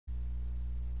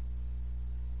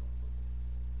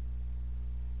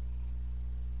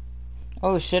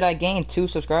Oh shit, I gained 2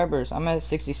 subscribers. I'm at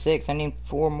 66. I need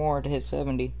 4 more to hit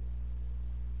 70.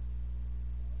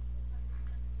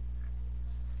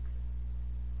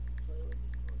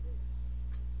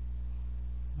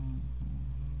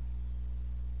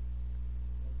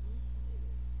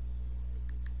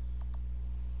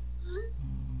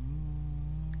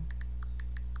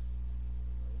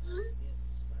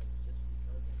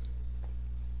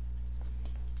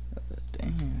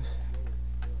 Damn.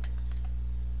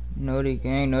 Naughty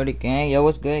gang, naughty gang. Yo,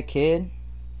 what's good, kid?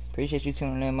 Appreciate you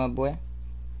tuning in, my boy.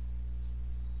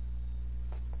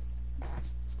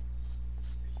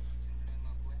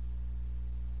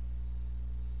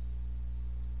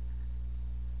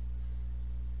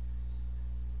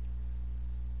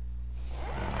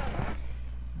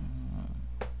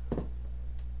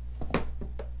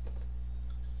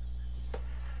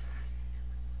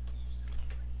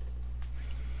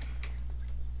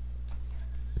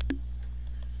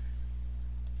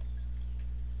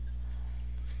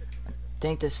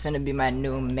 Think this finna be my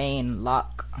new main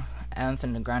lock. I'm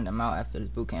finna grind them out after this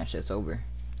bootcamp shit's over.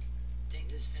 Think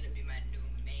this finna be my new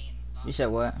main lock. You said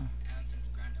what?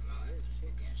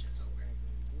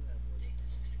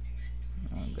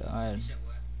 Oh god.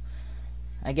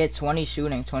 I get 20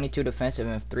 shooting, 22 defensive,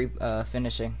 and 3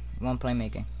 finishing, 1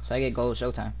 playmaking. So I get gold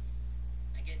showtime.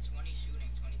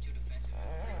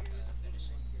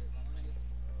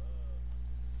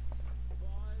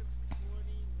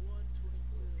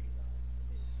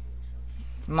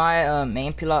 My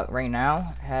main pilock right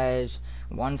now has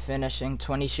 1 finishing,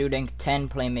 20 shooting, 10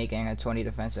 playmaking, and 20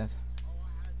 defensive.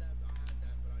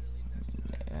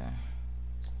 Yeah.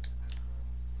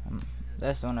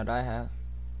 That's the one that I have.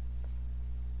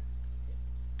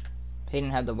 He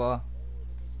didn't have the ball.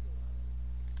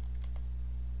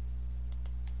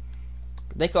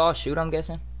 They could all shoot, I'm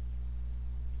guessing.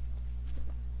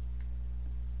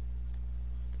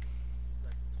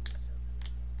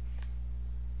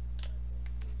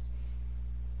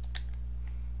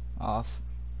 Off.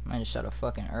 I just shot a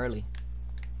fucking early.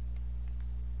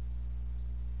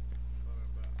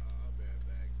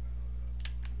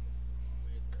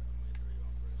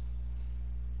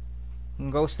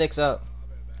 Go sticks up.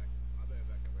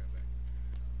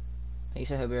 He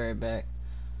said he'll be right back.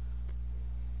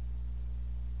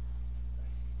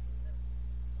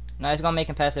 No, it's gonna make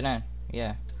him pass it in.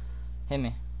 Yeah. Hit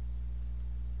me.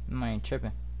 I ain't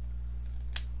tripping.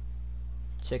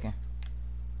 Chicken.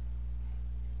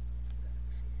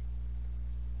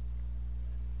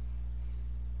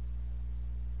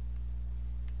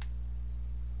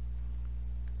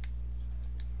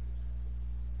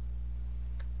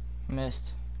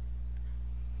 Missed.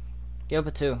 Get up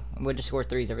a 2. We'll just score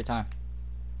 3s every time.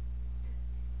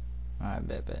 Alright,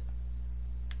 bet.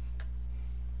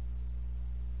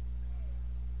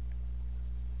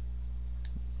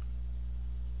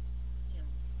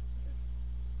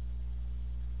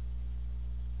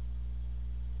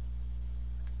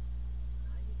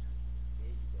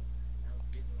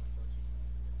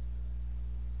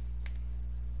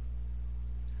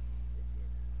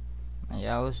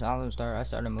 Yeah, I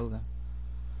started moving.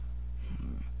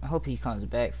 I hope he comes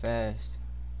back fast.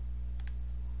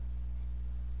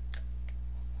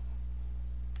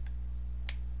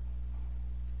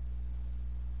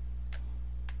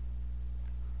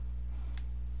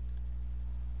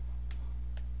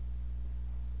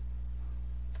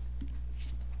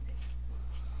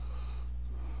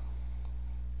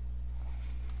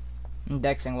 I'm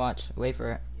dexing, watch. Wait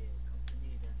for it.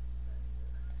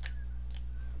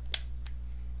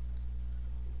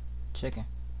 Chicken.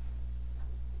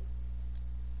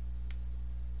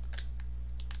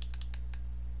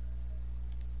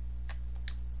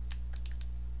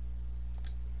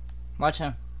 Watch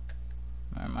him.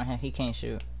 He can't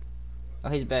shoot. Oh,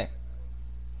 he's back.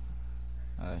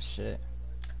 Oh shit.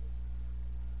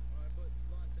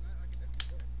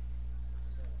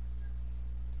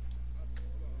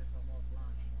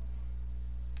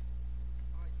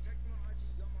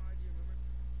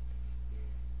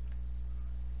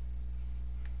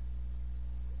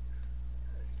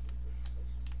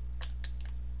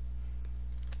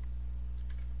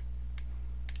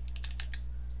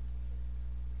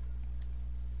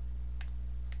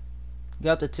 Get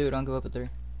up the 2, don't go up a 3.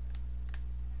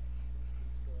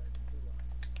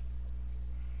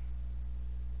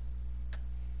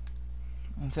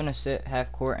 I'm finna sit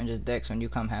half court and just dex when you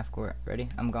come half court. Ready?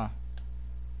 I'm gone.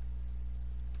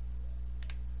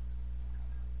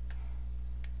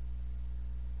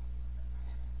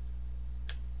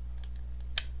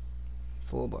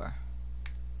 Full bar.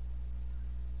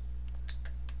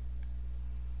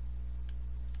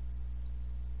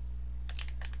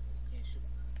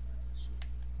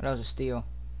 That was a steal.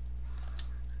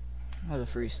 That was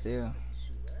a free steal.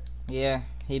 Yeah,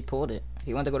 he pulled it.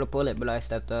 He wanted to go to pull it, but I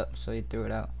stepped up, so he threw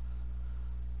it out.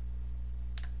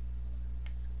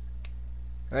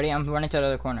 Ready? I'm running to the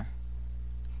other corner.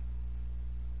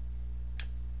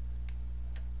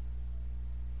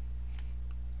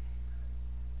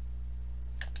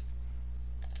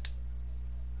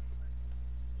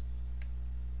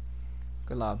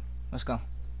 Good lob. Let's go.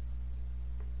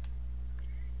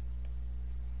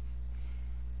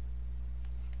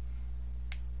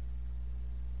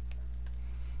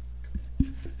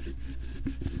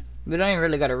 We don't even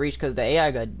really gotta reach because the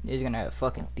AI is gonna have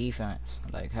fucking defense.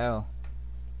 Like hell.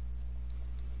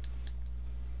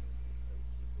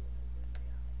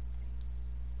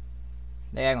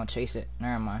 The AI gonna chase it.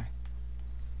 Never mind.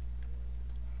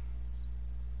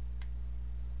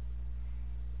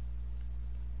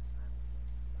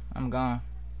 I'm gone.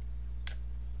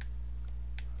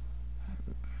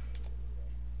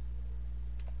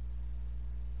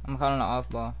 I'm calling the off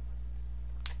ball.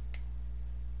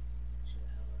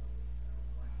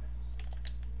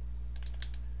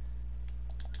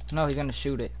 No, he's gonna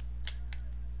shoot it.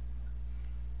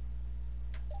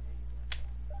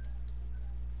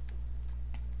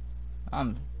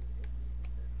 I'm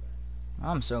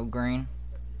so green.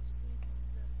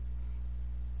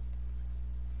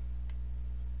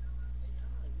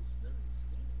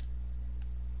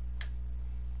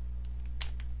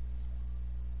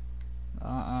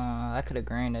 I could have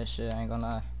greened that shit, I ain't gonna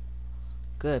lie.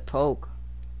 Good poke.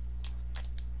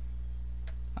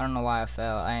 I don't know why I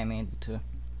fell. I ain't mean to.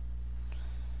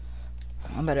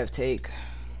 I'm better have take.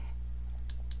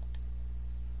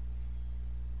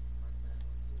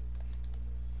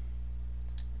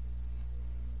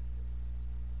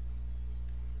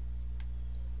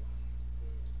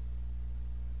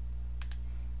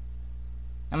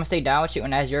 I'm gonna stay down with you,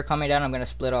 and as you're coming down, I'm gonna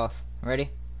split off. Ready?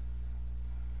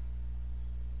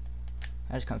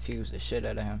 I just confused the shit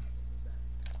out of him.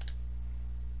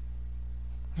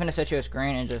 I'm gonna set you a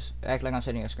screen and just act like I'm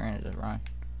setting you a screen and just run.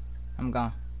 I'm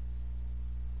gone.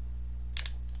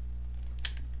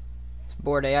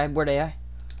 Board AI, board AI.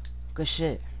 Good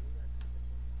shit.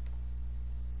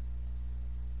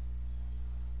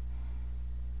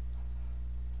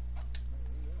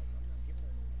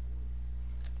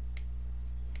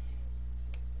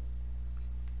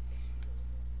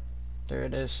 There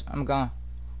it is. I'm gone.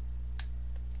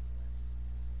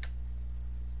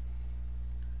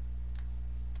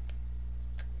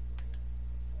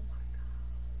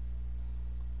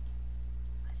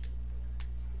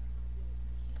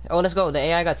 Oh, let's go. The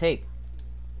AI got take.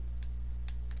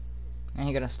 And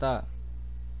he gotta stop.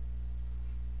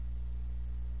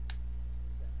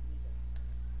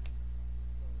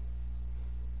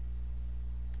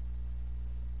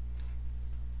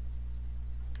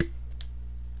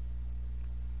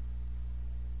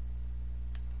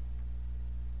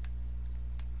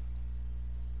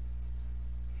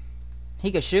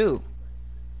 He could shoot.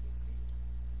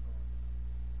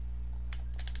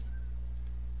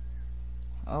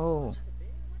 Oh.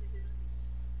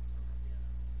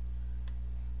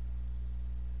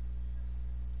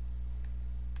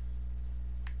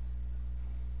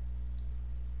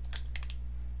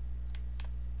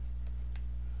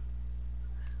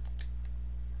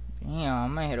 Damn, I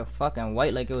might hit a fucking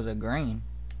white like it was a green.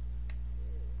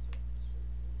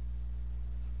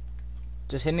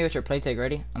 Just hit me with your play take,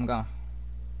 ready? I'm gone.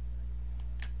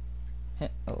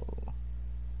 Hit. Oh.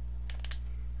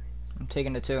 I'm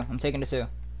taking the 2. I'm taking the 2.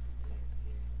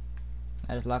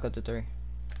 I just lock up the 3.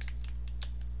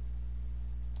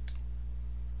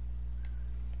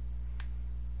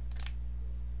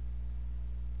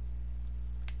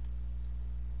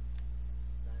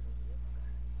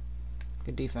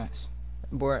 Good defense.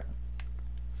 Board.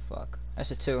 Fuck.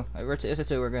 That's a 2. It's a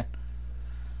 2. We're good.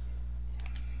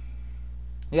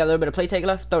 You got a little bit of play take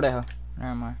left? Throw that hoe.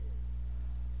 Never mind.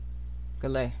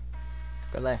 Good lay.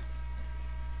 Good lay.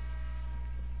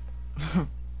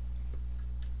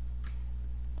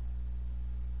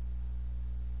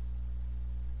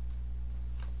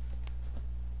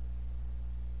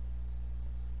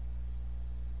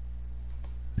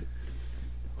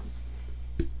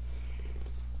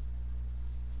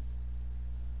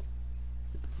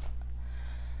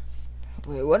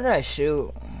 Wait, what did I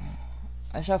shoot?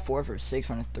 I shot 4 for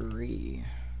 6 on a 3.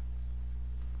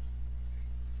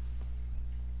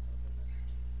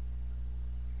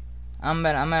 I'm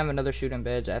gonna have another shooting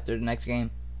badge after the next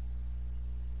game.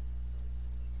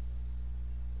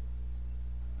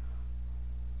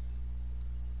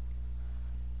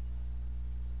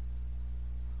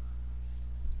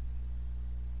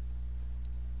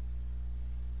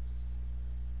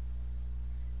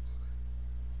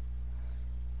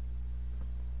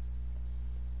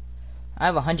 I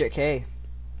have 100K.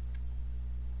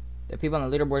 The people on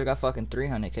the leaderboard got fucking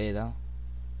 300K though.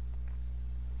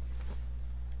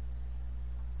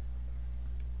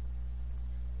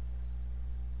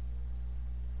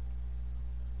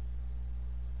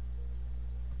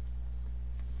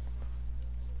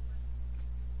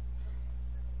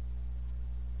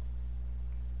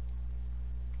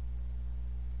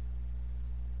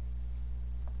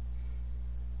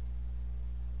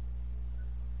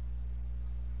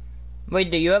 Wait,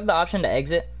 do you have the option to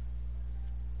exit?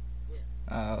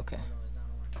 Oh, okay.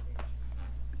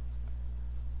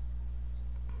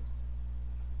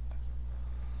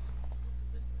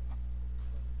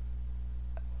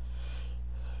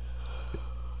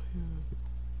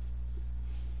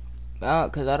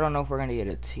 Cause I don't know if we're gonna get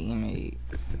a teammate.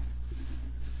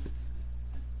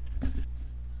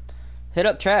 Hit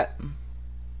up trap.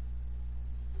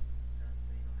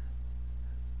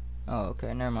 Oh,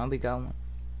 okay, never mind. We got one.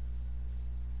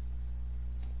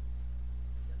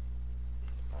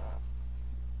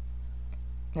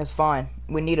 That's fine.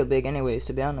 We need a big anyways,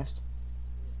 to be honest.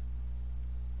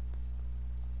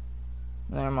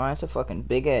 Never mind. It's a fucking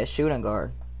big ass shooting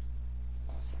guard.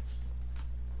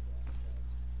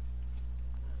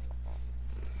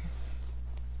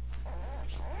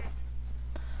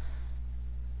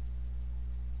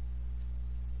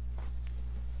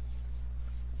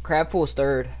 Crabpool's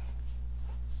third.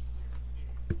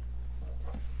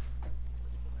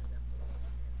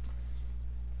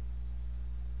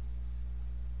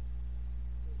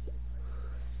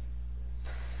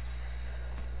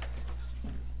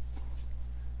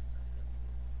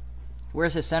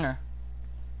 Where's his center?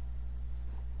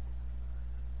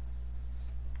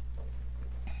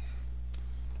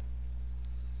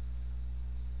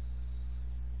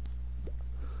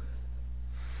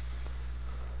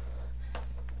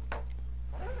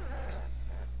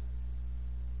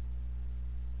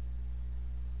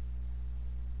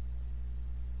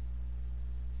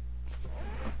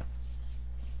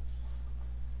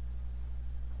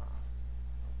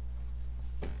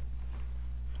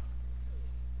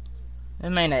 This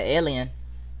man an alien.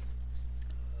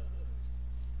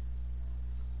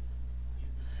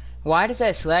 Why does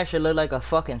that slasher look like a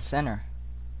fucking center?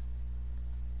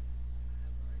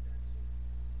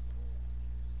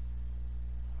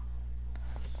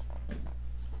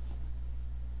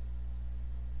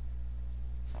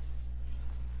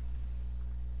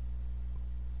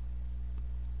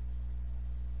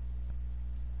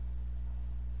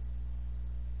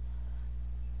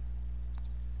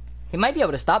 He might be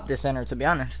able to stop this center, to be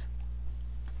honest.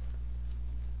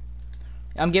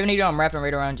 I'm giving it to you, I'm wrapping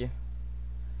right around you.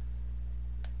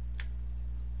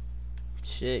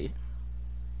 Shit.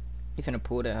 He finna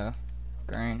pull that, huh?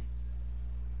 Green.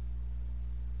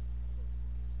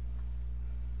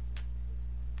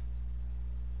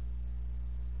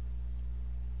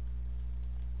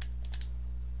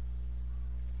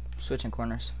 Switching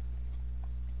corners.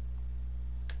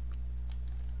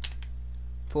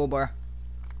 Full bar.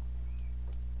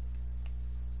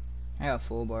 I got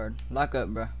full bar. Lock up,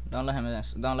 bro. Don't let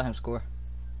him score.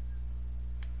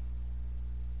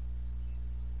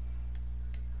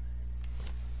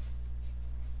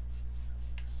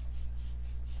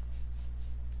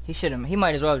 He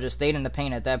might as well have just stayed in the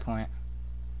paint at that point.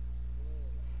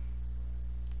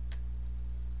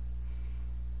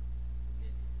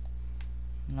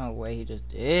 No way he just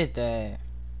did that.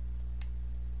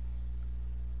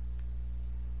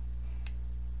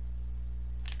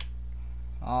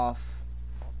 Off.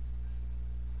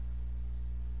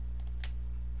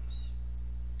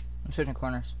 I'm switching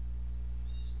corners.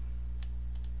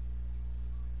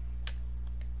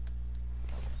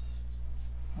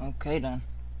 Okay then.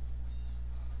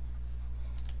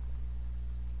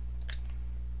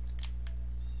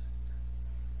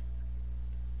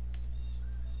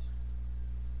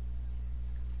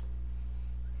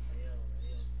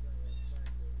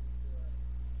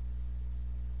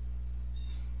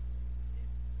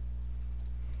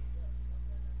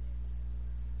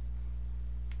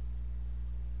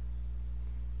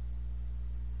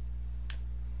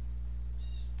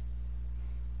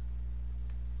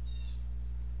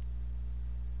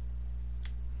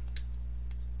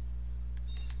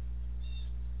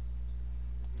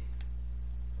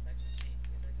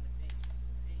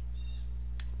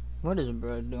 What is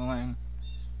bro doing?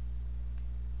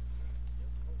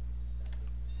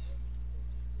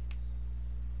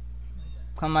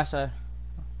 Come my side.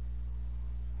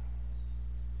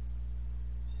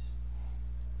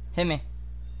 Hit me.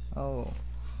 Oh.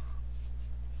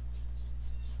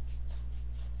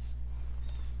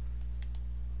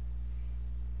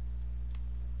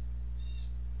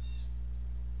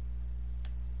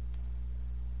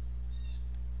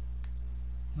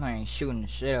 I ain't shooting the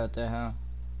shit out there, huh?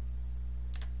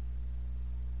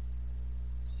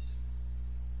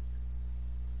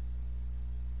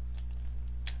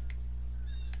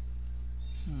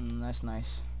 That's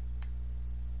nice.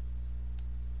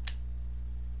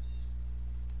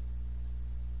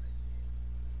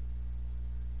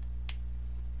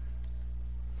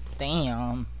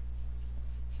 Damn.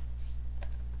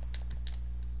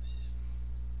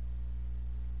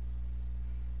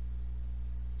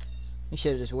 You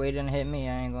should've just waited and hit me,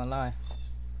 I ain't gonna lie.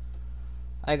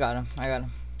 I got him, I got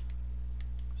him.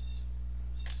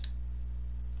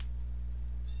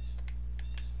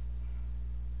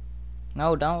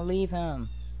 No, don't leave him.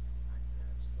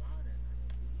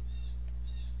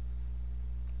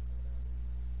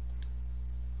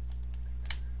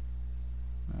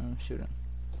 I'm shooting.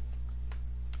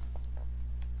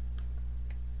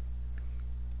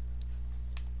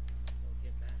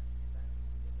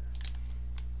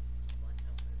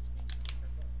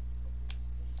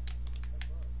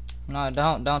 No,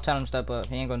 don't tell him to step up.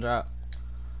 He ain't gonna drop.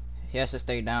 He has to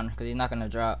stay down because he's not gonna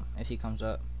drop if he comes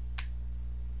up.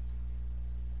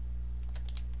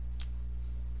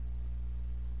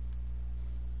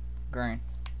 Green.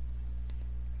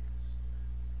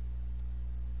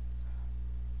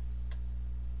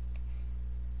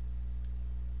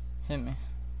 Hit me.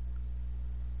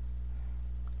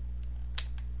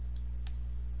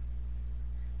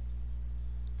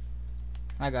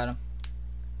 I got him.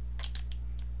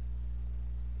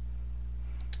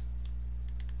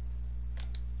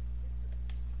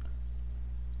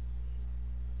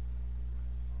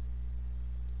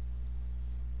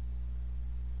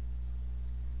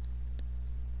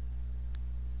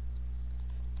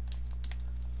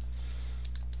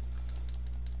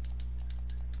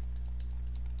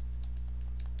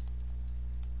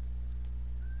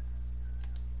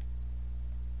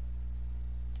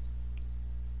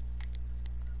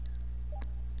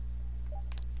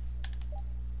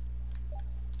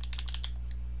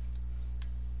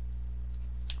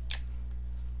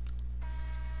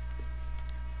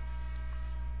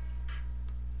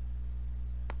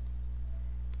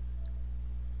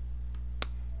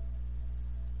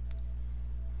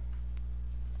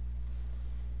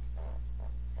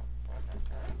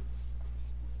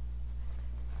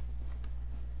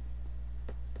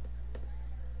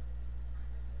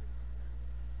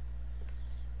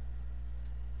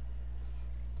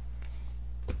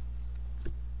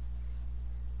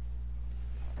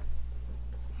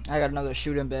 I got another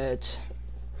shooting badge.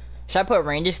 Should I put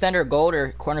range extender gold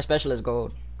or corner specialist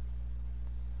gold?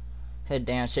 Head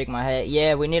down, shake my head.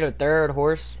 Yeah, we need a third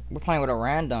horse. We're playing with a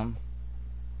random.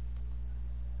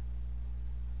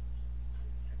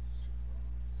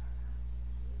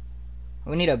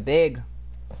 We need a big.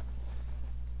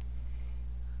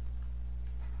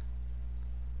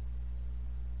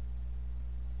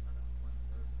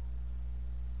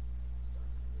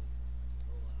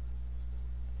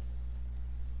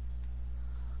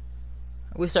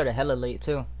 We started hella late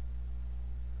too.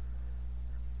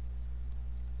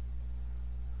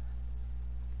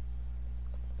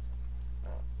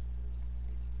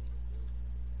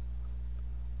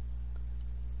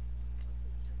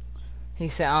 He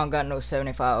said I don't got no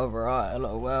 75 overall.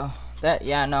 LOL. That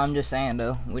yeah, no, I'm just saying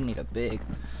though. We need a big.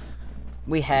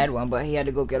 We had one, but he had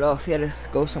to go get off. He had to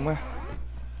go somewhere.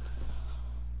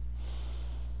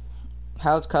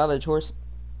 How's college, horse?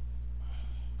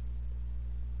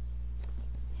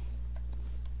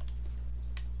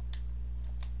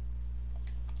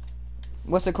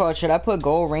 What's it called? Should I put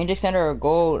gold range extender or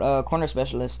gold corner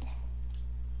specialist?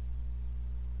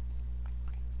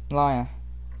 Lion.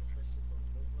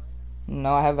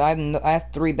 No, I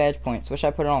have 3 badge points. What should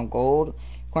I put it on? Gold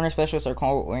corner specialist or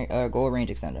gold range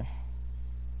extender?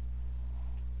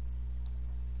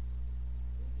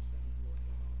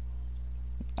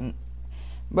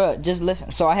 Bro, just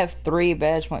listen. So I have 3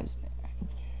 badge points.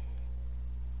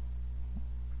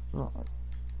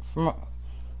 From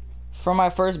for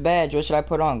my first badge, what should I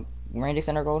put on? Range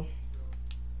extender gold?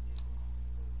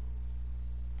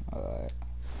 Alright.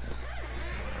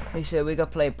 He said we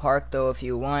could play park though if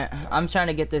you want. I'm trying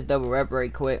to get this double rep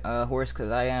right quick, horse,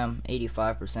 because I am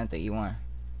 85% that you want.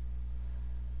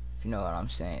 If you know what I'm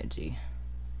saying, G.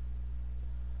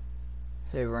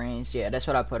 The range, yeah, that's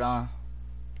what I put on.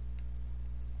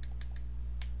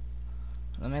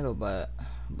 Let me go buy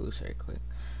boost right quick.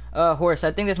 Horse,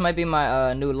 I think this might be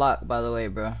my new lock, by the way,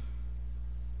 bro.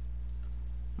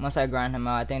 Once I grind him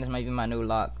out, I think this might be my new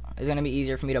lock. It's gonna be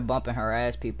easier for me to bump and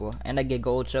harass people, and I get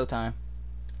gold showtime.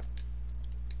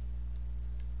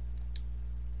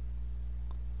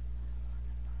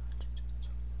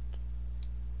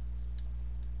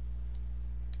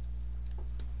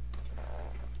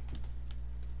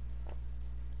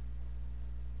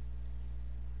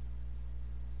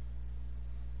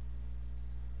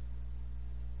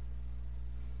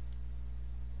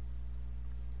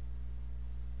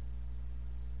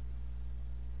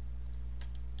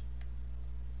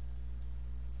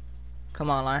 Come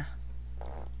on, line.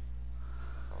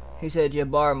 He said your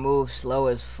bar moves slow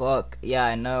as fuck. Yeah,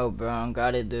 I know, bro.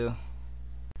 Gotta do.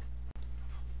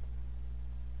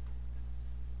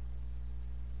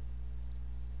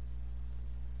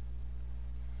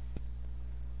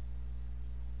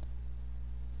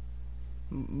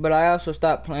 But I also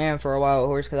stopped playing for a while,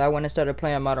 horse, because I went and started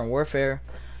playing Modern Warfare,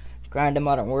 grinding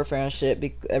Modern Warfare and shit.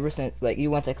 Ever since like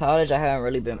you went to college, I haven't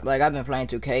really been like I've been playing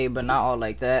 2K, but not all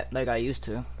like that, like I used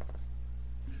to.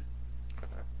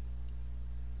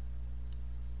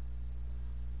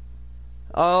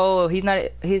 Oh, he's not.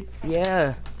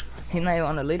 Yeah, he's not even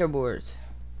on the leaderboards.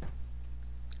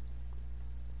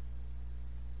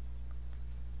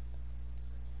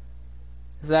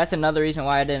 So that's another reason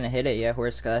why I didn't hit it yet,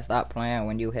 horse, because I stopped playing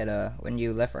when you when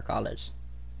you left for college.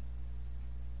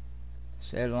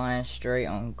 Said line straight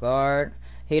on guard.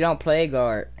 He don't play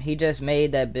guard. He just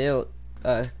made that build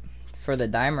for the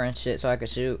dimer and shit so I could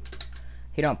shoot.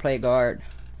 He don't play guard.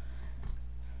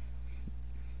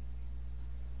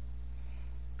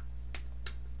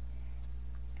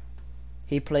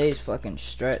 He plays fucking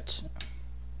stretch.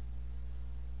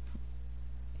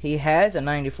 He has a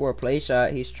 94 play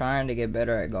shot. He's trying to get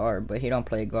better at guard, but he don't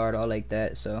play guard all like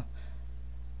that, so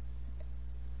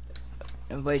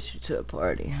invite you to a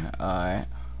party. Alright.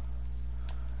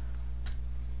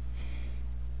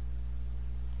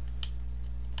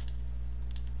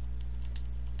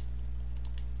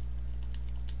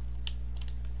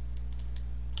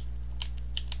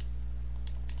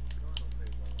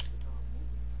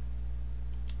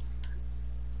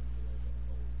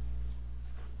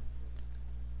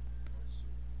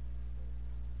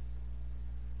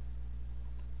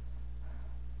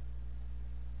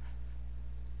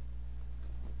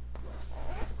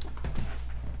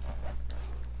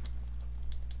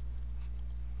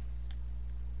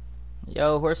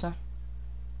 Yo, Horsa.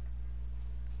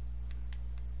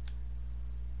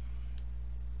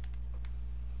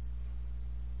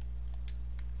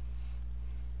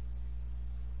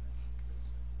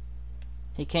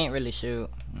 He can't really shoot.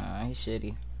 Nah, he's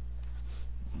shitty.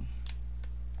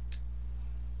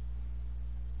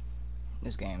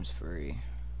 This game's free.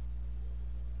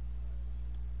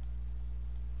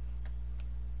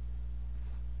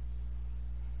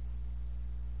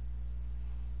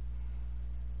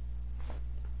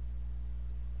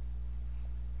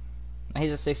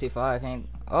 He's a 65.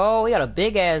 Oh, he got a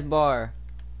big ass bar.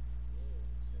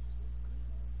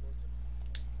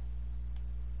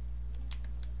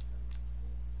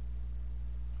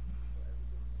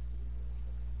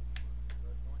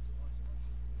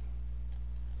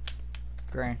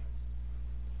 Green.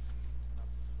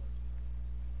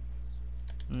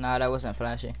 Nah, that wasn't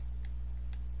flashy.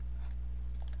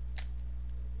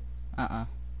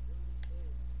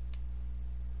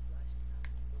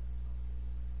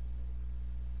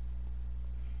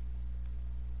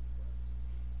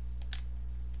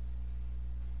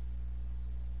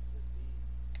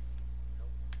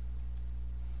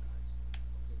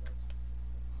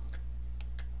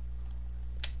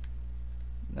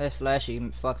 That flashy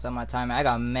fucks up my timing. I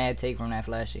got mad take from that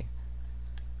flashy.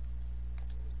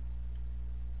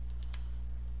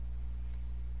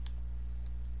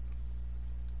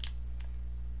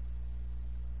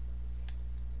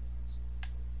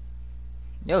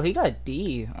 Yo, he got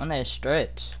D on that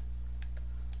stretch.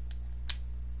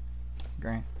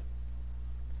 Green.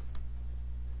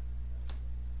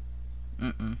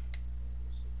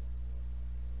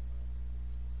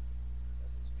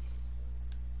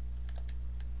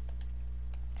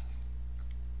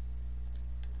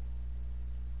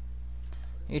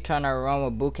 You trying to run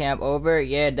with BootCamp over?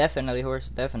 Yeah, definitely, horse,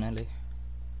 definitely.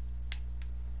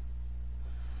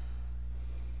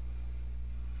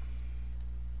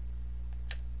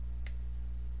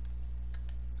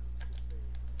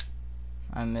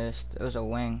 I missed. It was a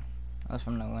wing. That was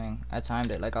from the wing. I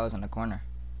timed it like I was in the corner.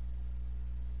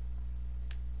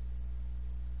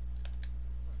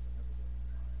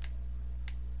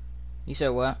 You said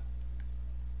what?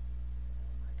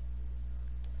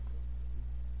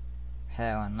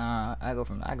 Hell nah. I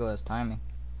go as timing.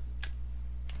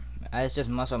 It's just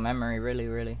muscle memory,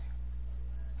 really.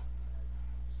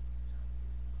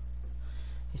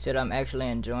 He said I'm actually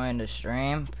enjoying the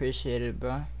stream. Appreciate it,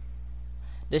 bro.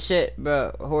 This shit,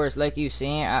 bro, Horace, like you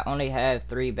seen, I only have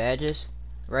 3 badges,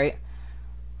 right?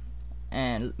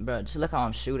 And, bro, just look how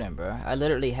I'm shooting, bro. I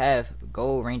literally have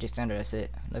gold range extender, that's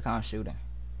it. Look how I'm shooting.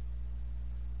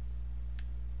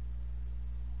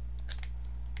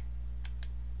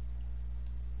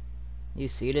 You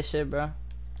see this shit, bro?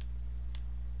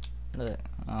 Look,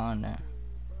 on there.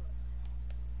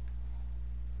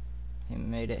 He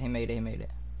made it.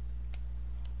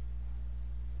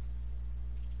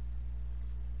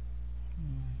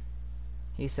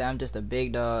 He said I'm just a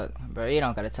big dog. Bro, you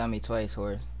don't gotta tell me twice,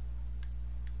 horse.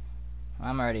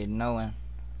 I'm already knowing.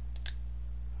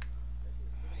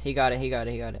 He got it, he got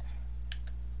it, he got it.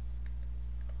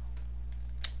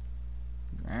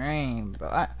 Dang,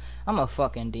 bro. I'm a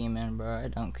fucking demon, bro. I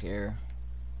don't care.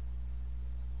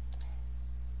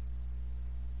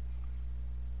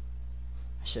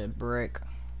 Shit, brick.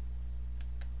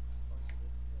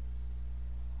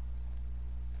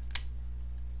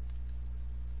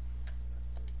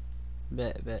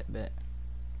 Bet.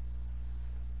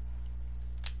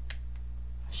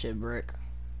 Shit, brick.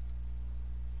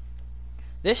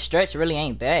 This stretch really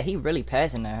ain't bad. He really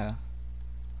passing that hoe.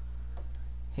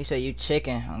 He said you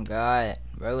chicken. Oh God,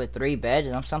 bro. With 3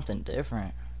 badges, I'm something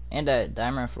different. And that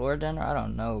diamond floor dinner, I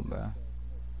don't know, bro.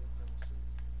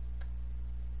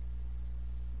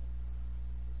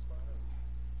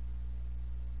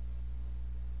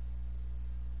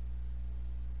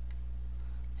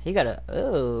 He got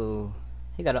a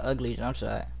he got an ugly jump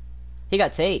shot. He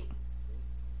got take.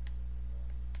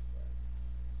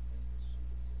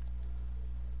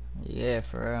 Yeah,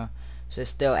 for real. Shit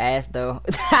still ass though.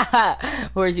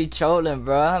 Where is you trolling,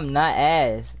 bro? I'm not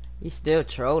ass. You still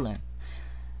trolling.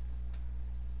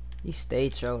 You stay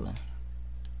trolling.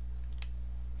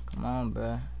 Come on,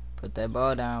 bro. Put that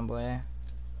ball down, boy.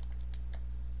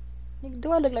 Nigga,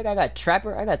 do I look like I got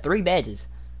trapper? I got 3 badges.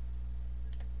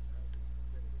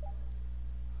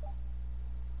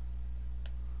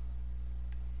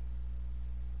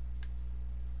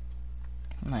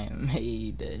 I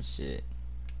made that shit.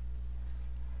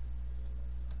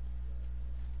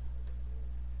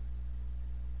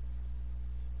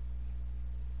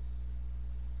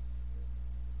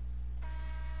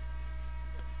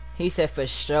 He said for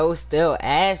sure still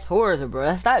ass horrors,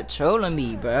 bro. Stop trolling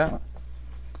me, bro.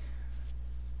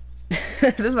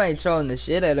 This ain't trolling the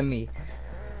shit out of me.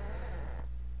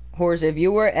 Horse, if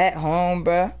you were at home,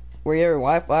 bro, where your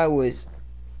Wi-Fi was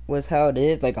how it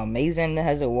is, like amazing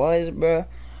as it was, bro,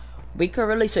 we could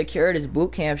really secure this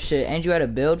boot camp shit, and you had a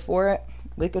build for it.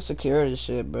 We could secure this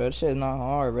shit, bro. This shit's not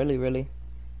hard, really.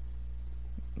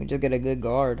 We just get a good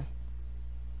guard.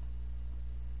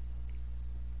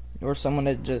 Or someone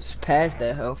that just passed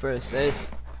that hell for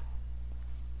assist.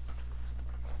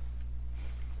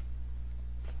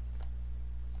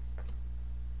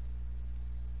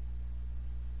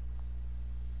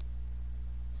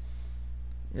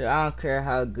 Yeah, I don't care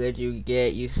how good you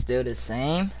get, you still the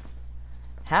same.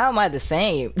 How am I the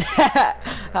same?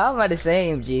 How am I the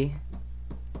same, G?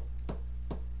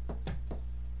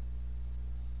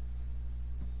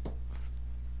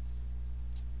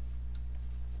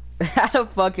 How the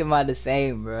fuck am I the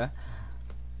same, bro?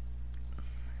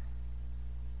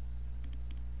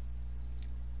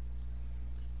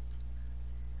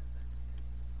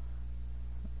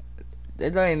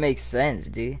 That don't even make sense,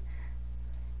 G.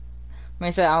 I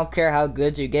mean, I don't care how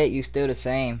good you get, you still the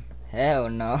same. Hell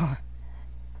no.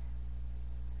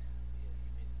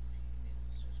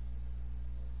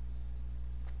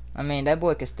 I mean, that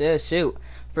boy can still shoot.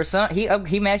 For some, he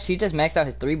just maxed out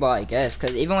his 3-ball, I guess.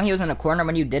 Cause even when he was in the corner,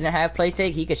 when you didn't have play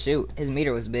take, he could shoot. His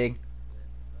meter was big,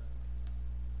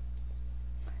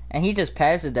 and he just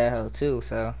passed it that hole too.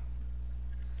 So.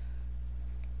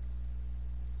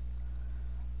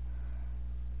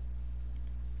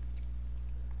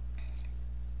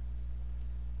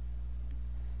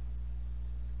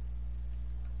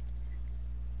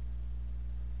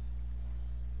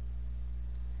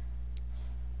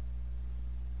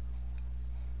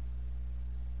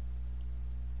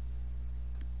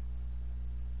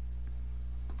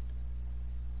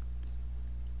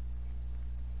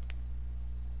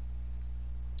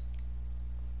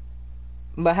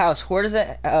 But how does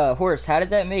that horse? How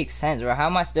does that make sense, bro? How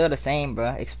am I still the same,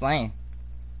 bro? Explain.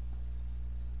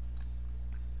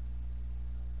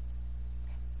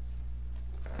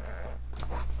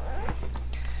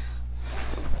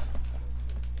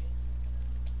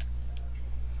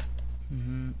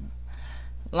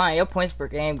 Lion, your points per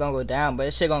game gonna go down, but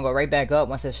this shit gonna go right back up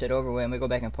once this shit over with and we go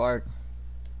back in park.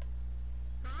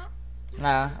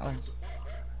 Nah.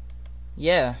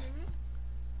 Yeah.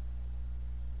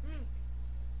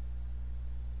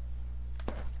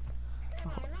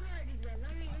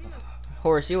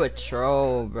 Horse, you a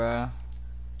troll, bro.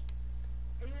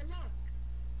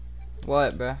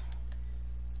 What, bro?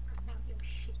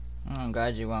 Oh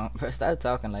God, you won't. Bro, stop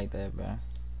talking like that, bro.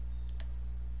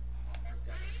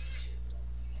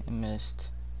 He missed.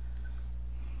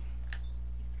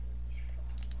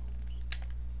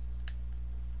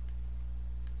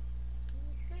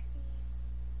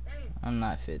 I'm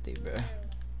not 50, bro.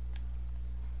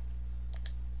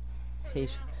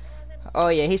 Oh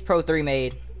yeah, he's Pro 3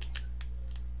 made.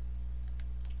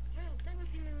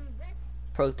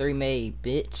 Pro 3 made,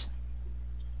 bitch.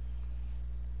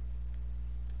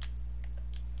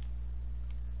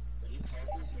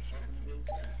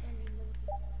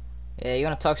 Yeah, you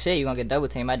wanna talk shit, you gonna get double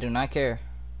team. I do not care.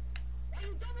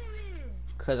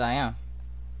 Cause I am.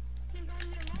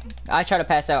 I try to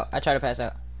pass out. I try to pass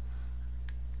out.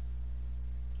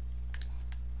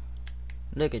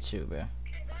 Look at you, bro.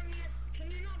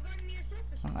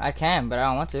 I can, but I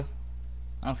don't want to.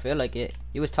 I don't feel like it.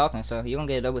 You was talking, so you gonna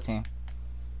get a double team.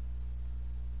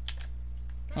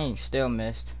 And you still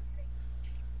missed.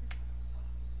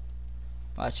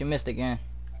 Watch, you missed again.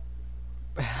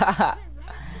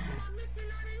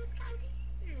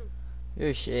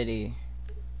 You're shitty.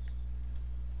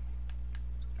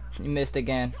 You missed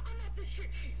again.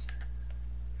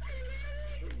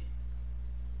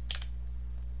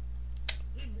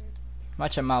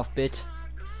 Watch your mouth, bitch.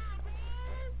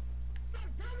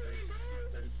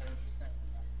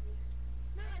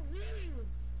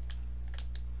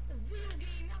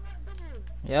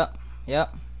 Yep,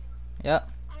 yep, yep.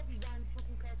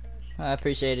 I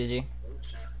appreciate it, G.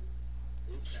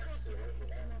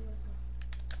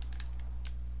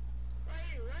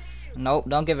 Nope,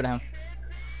 don't give it to him.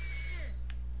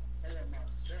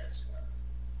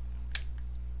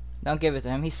 Don't give it to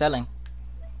him. He's selling.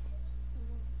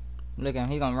 Look at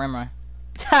him. He's gonna run.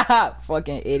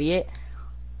 Fucking idiot.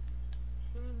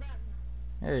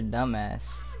 You're a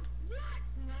dumbass.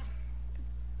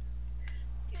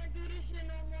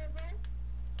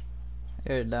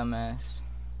 You're a dumbass.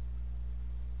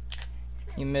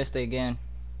 You missed it again.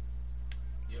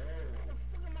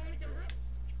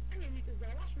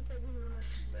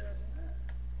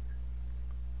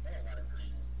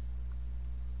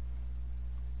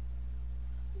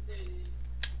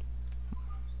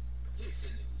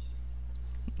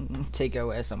 Take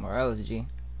your ass somewhere else, G.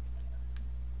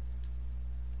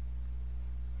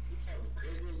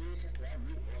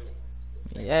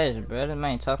 Yes, bro. That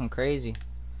man talking crazy.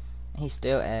 He's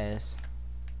still ass.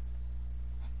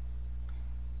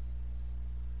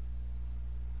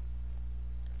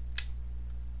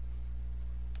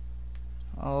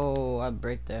 Oh, I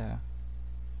break that.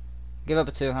 Give up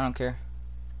a 2. I don't care.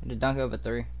 Just don't give up a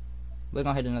 3. We're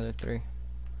gonna hit another 3.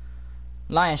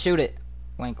 Lion, shoot it.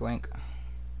 Wink, wink.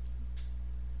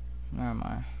 Never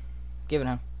mind. Give it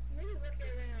him.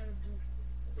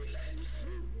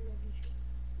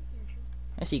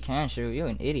 Yes, he can shoot. You're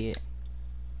an idiot.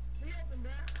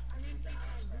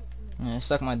 Yeah,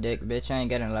 suck my dick, bitch. I ain't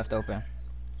getting left open.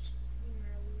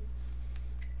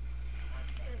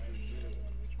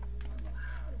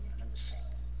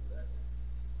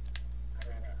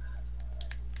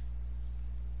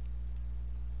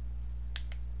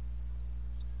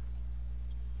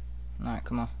 Alright,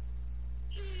 come on.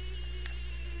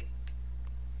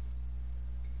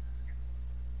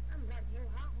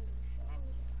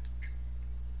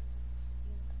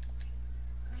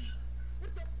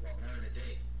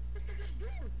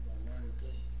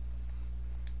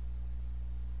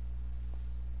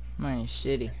 Man,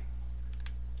 shitty.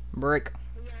 Brick.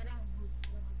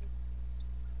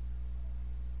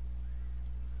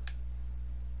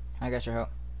 I got your help.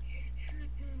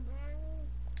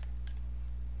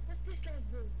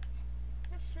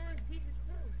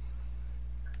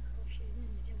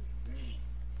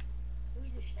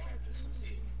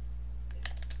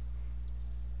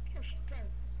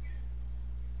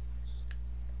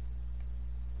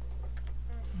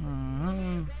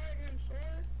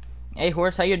 Hey,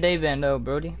 Horse, how your day been, though,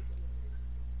 Brody?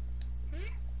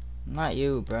 Not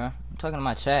you, bro. I'm talking to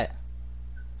my chat.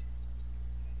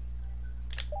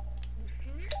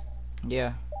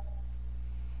 Yeah.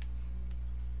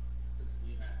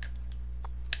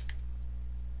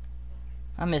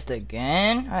 I missed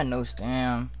again? I know,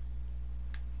 damn.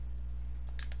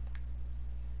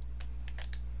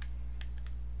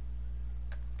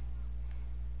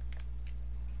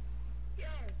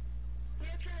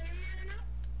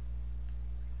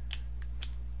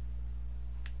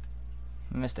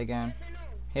 Missed again.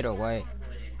 Hit a white.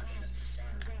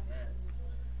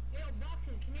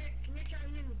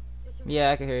 Yeah,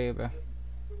 I can hear you, bro.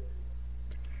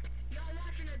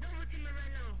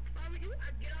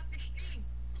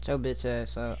 Your bitch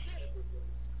ass up.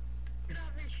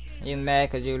 You mad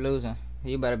cause you losing?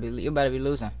 You better be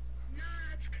losing.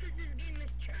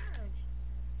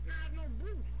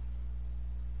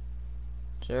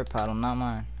 It's your problem, not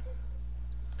mine.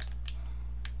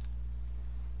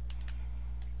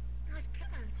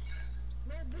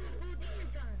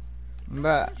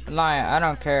 Bro, Lion, I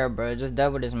don't care, bro. Just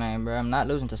double this man, bro. I'm not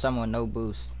losing to someone with no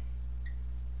boost.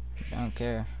 I don't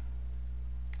care.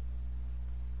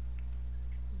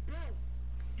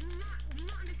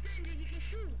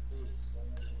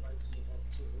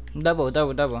 Double,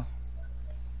 double, double.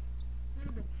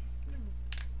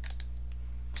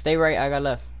 Stay right, I got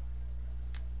left.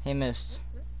 He missed.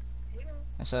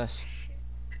 That's us.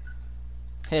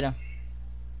 Hit him.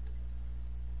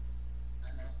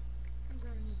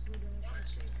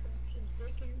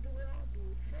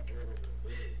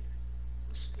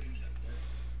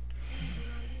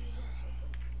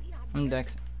 I'm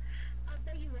Dex.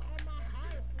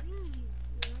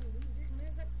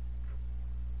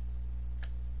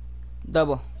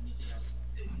 Double.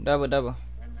 Double, double.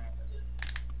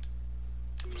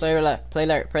 Play left, play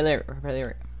left, play left, play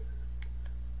right.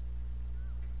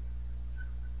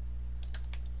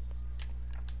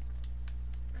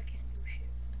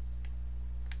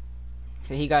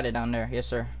 Okay, he got it down there. Yes,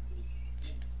 sir.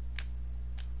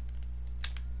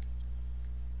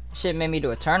 Shit made me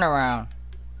do a turnaround.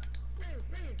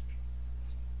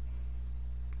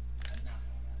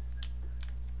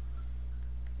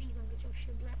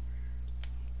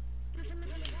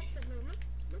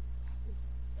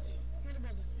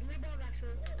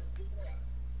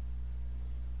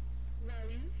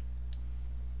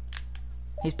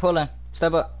 He's pulling.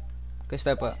 Step up. Good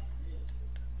step up.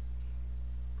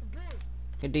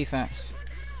 Good defense.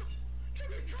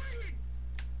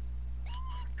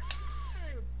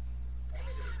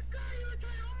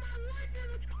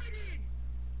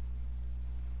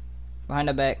 Behind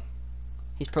the back.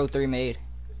 He's Pro 3 made.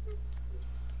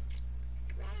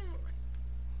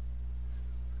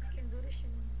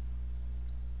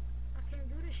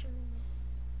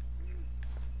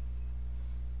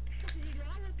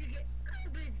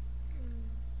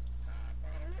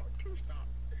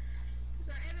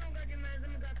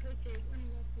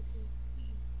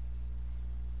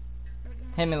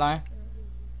 Hit me, line.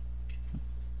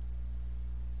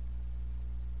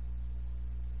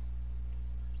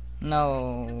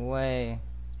 No way.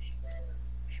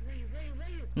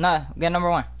 Nah, get number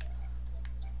 1.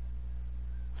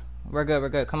 We're good, we're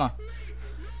good. Come on.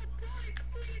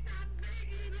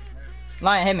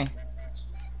 Lion, hit me.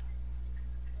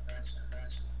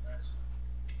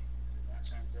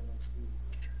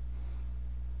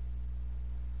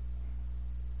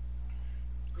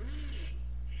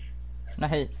 No,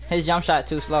 his jump shot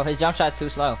too slow. His jump shot's too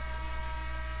slow.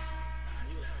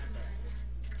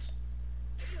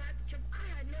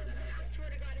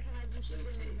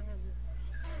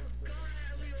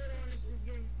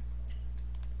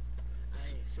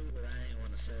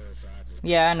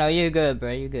 Yeah, I know. You good,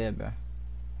 bro. You good, bro.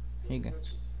 You good.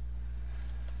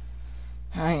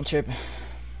 I ain't tripping.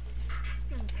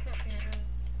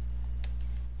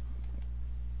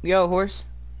 Yo, horse.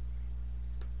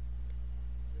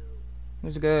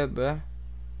 What's good, bro?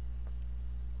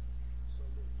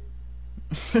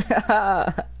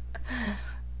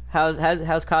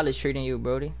 how's college treating you,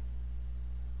 Brody?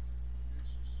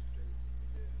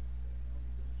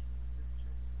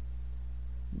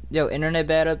 Yo, internet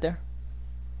bad up there?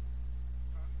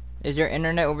 Is your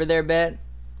internet over there bad?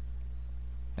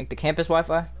 Like the campus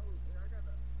Wi-Fi?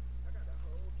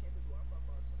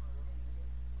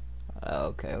 Oh,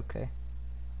 okay, okay.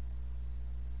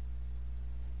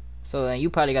 So then you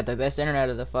probably got the best internet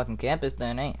of the fucking campus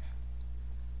then, ain't?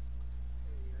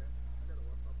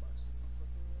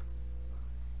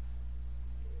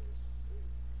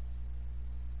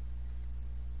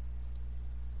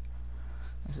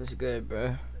 This is good,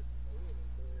 bro.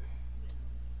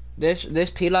 This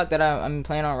P-lock that I'm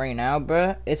playing on right now,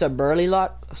 bro, it's a burly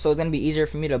lock, so it's gonna be easier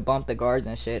for me to bump the guards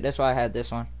and shit. That's why I had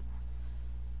this one.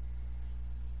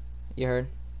 You heard?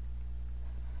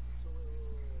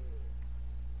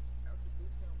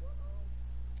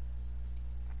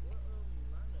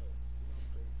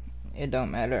 It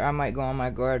don't matter. I might go on my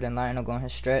guard and Lion will go on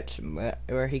his stretch, but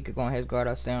or he could go on his guard.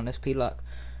 I'll stay on this P-lock.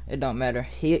 It don't matter.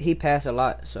 He passed a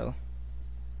lot, so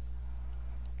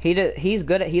he's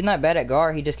good at. He's not bad at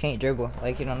guard. He just can't dribble.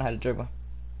 Like he don't know how to dribble,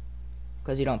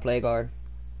 cause he don't play guard.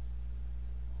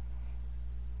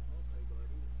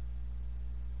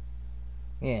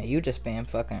 Yeah, you just spam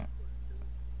fucking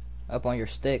up on your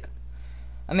stick.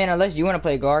 I mean, unless you want to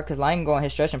play guard, cause Lion can go on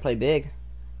his stretch and play big.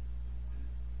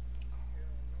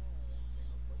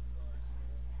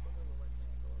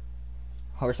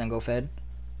 Horse and go fed.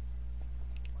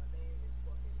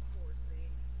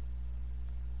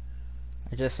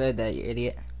 I just said that, you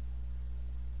idiot.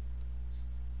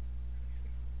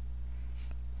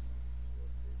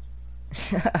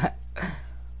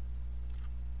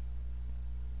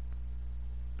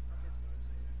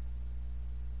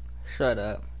 Shut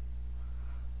up.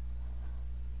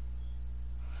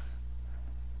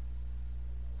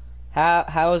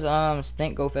 How's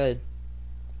Stink go fed?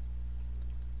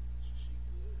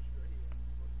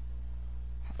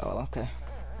 Oh,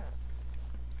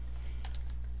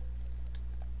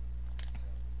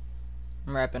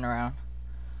 I'm wrapping around.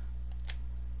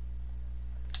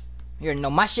 You already know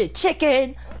my shit.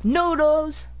 Chicken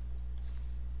noodles.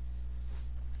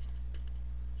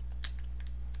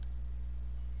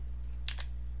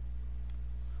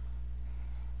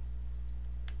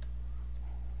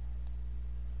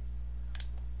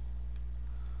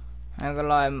 I ain't gonna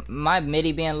lie, my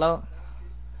MIDI being low.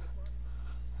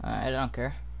 I don't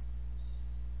care.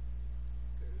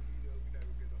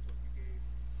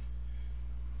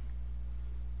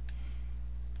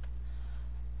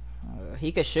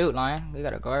 He could shoot, Lion. We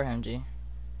gotta guard him, G.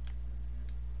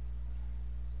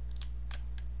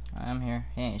 I'm here.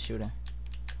 He ain't shooting.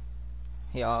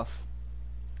 He off.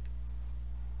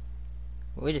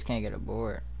 We just can't get a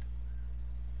board.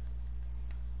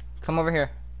 Come over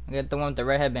here. Get the one with the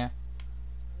red headband.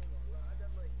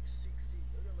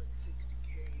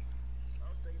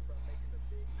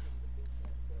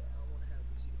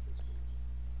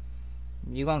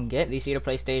 You gonna get VC to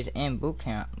play stage in boot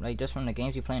camp, like just from the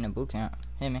games you playing in boot camp.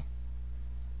 Hit me.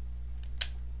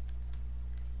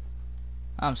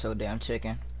 I'm so damn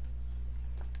chicken.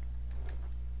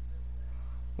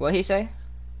 What he say?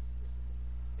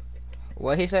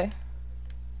 What he say?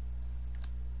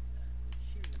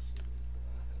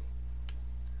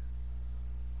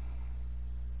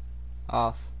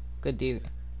 Off. Good deal.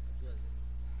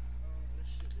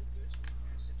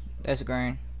 That's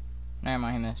green. Never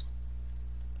mind, he missed.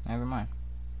 Never mind.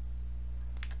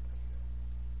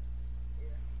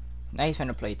 Now he's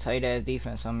finna play tight ass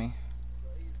defense on me.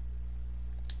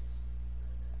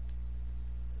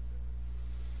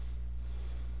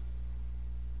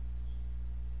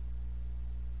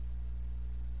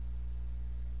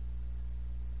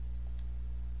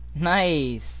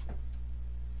 Nice.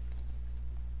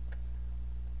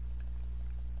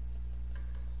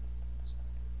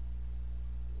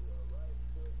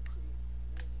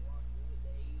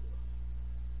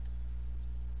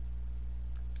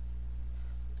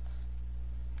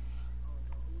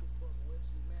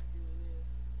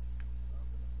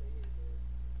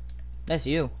 That's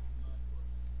you.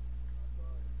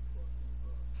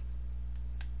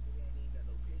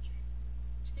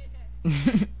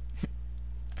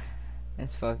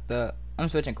 That's fucked up. I'm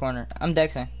switching corner. I'm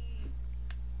Dexing.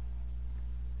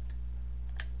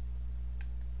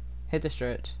 Hit the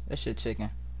stretch. That shit chicken.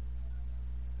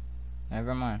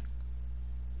 Never mind.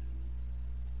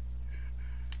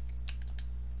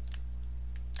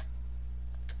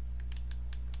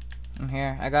 I'm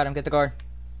here. I got him. Get the guard.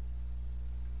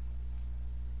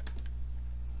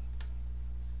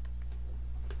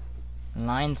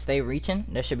 Line stay reaching?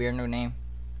 That should be our new name.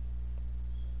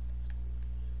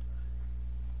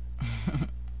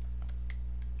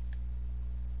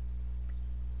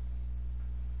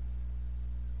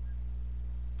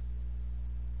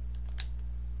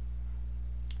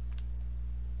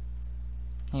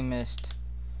 He missed.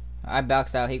 I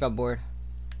bounced out. He got bored.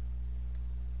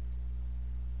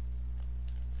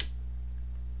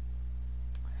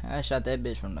 I shot that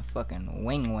bitch from the fucking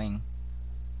wing.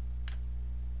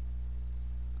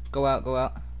 Go out, go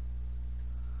out.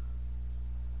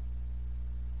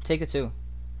 Take it too.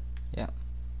 Yeah.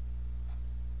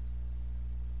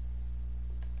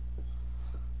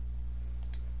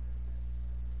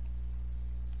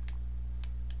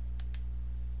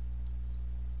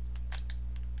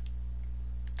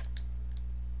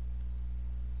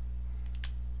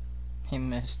 He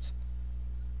missed.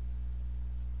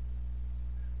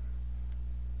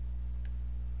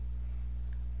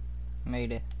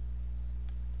 Made it.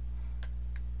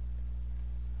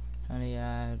 Honey,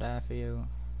 I die for you.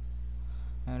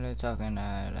 And they're talking,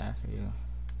 I die for you.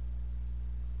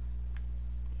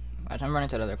 I'm running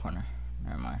to the other corner.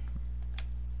 Never mind.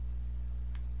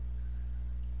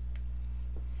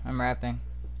 I'm rapping.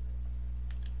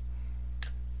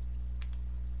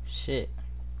 Shit.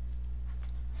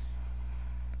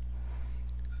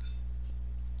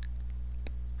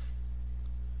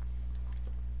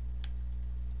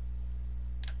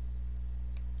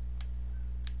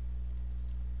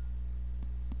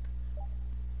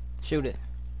 Shoot it.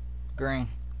 Green.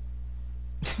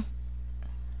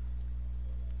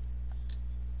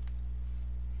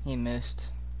 He missed.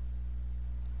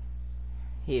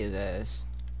 He is ass.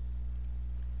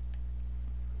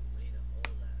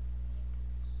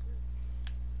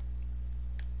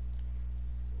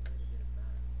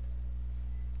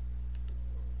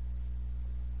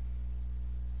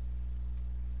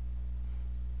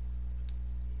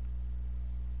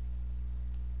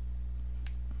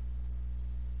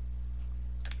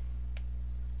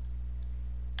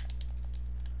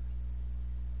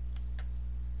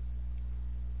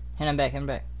 Hit him back, hit him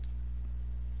back.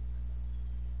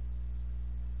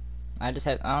 I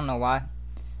don't know why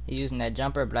he's using that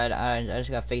jumper, but I just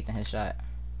got faith in his shot.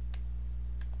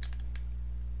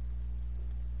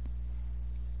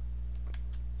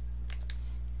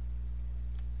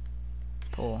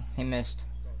 Pull. He missed.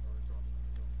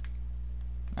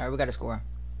 Alright, we gotta score.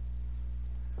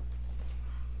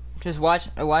 Just watch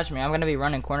me. I'm gonna be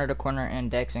running corner to corner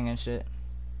and dexing and shit.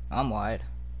 I'm wide.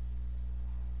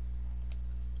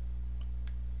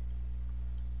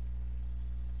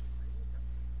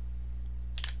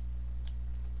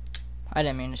 I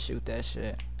didn't mean to shoot that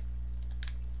shit.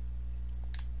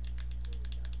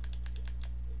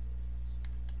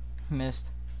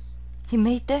 Missed. He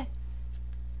made that?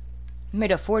 He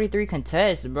made a 43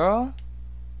 contest, bro.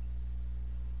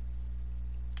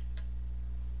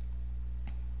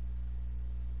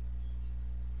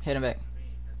 Hit him back.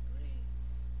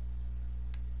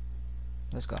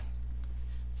 Let's go.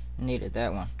 Needed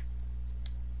that one.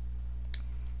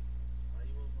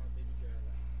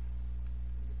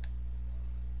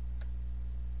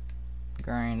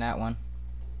 Green, that one.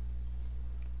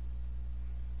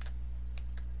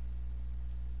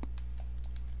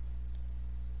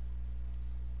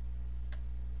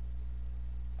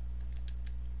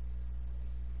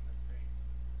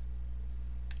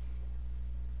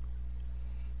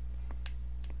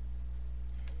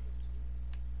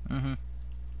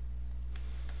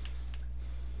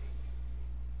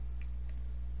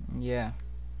 Yeah.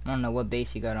 I don't know what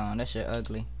base he got on. That shit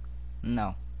ugly.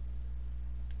 No.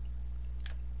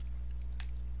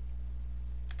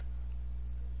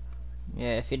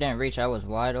 Yeah, if he didn't reach, I was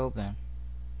wide open.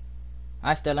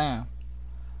 I still am.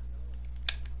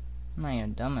 I'm not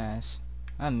even a dumbass.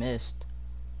 I missed.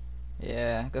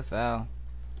 Yeah, good foul.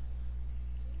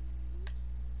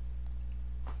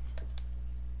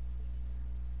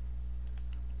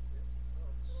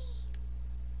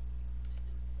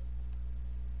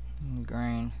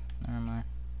 Green. Never mind.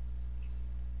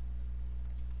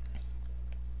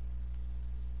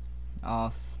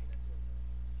 Off.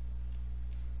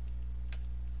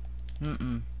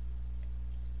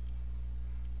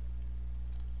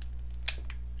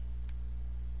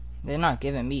 They're not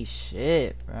giving me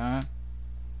shit, bro.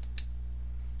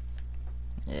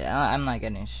 Yeah, I'm not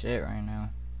getting shit right now.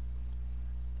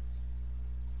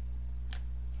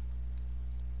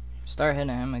 Start hitting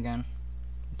him again,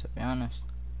 to be honest.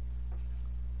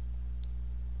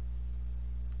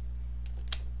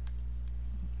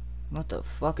 What the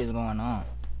fuck is going on?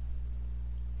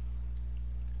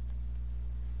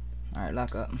 Alright,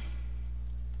 lock up.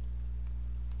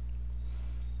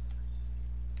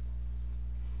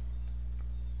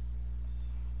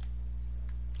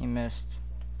 He missed.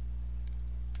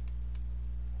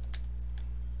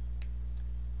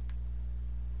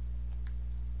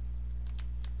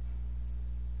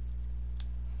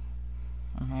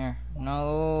 I'm here.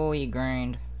 No, he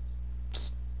grind.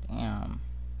 Damn.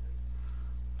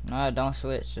 No, don't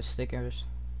switch. The stickers.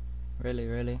 Really,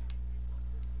 really.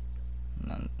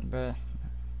 No, bruh.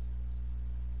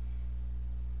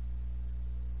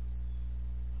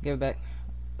 Give it back.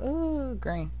 Ooh,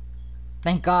 green.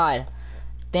 Thank God.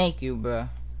 Thank you, bruh.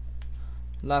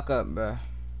 Lock up, bruh.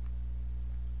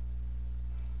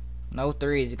 No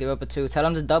threes. Give up a 2. Tell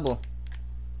him to double.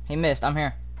 He missed. I'm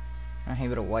here. I hit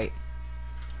with a white.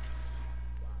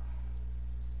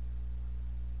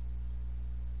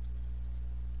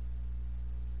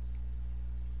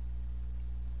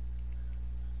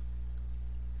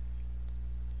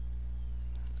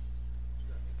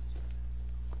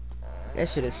 That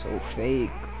shit is so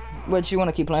fake. But you want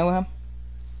to keep playing with him?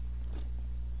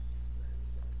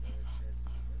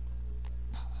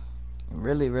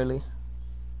 Really, really?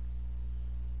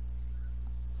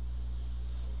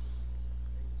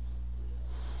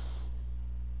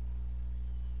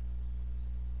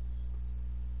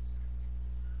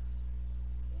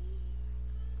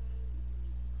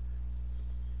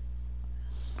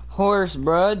 Horse,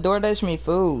 bruh. DoorDash me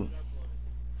food.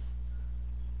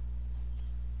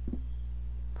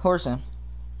 Horsing.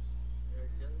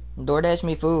 DoorDash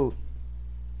me food.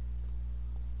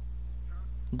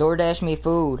 DoorDash me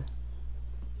food.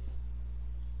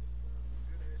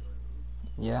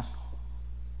 Yeah.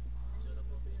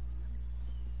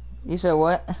 You said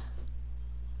what?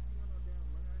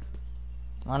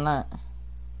 Why not?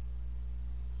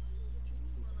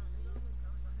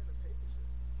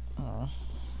 Oh,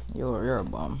 you're a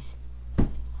bum.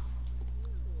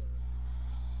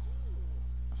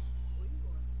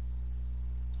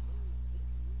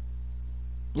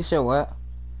 You said what?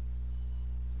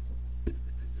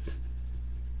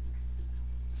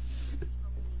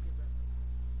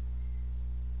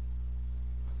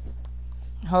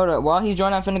 Hold up. While he's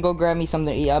joining, I'm finna go grab me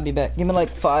something to eat. I'll be back. Give me like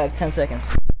 5, 10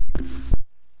 seconds.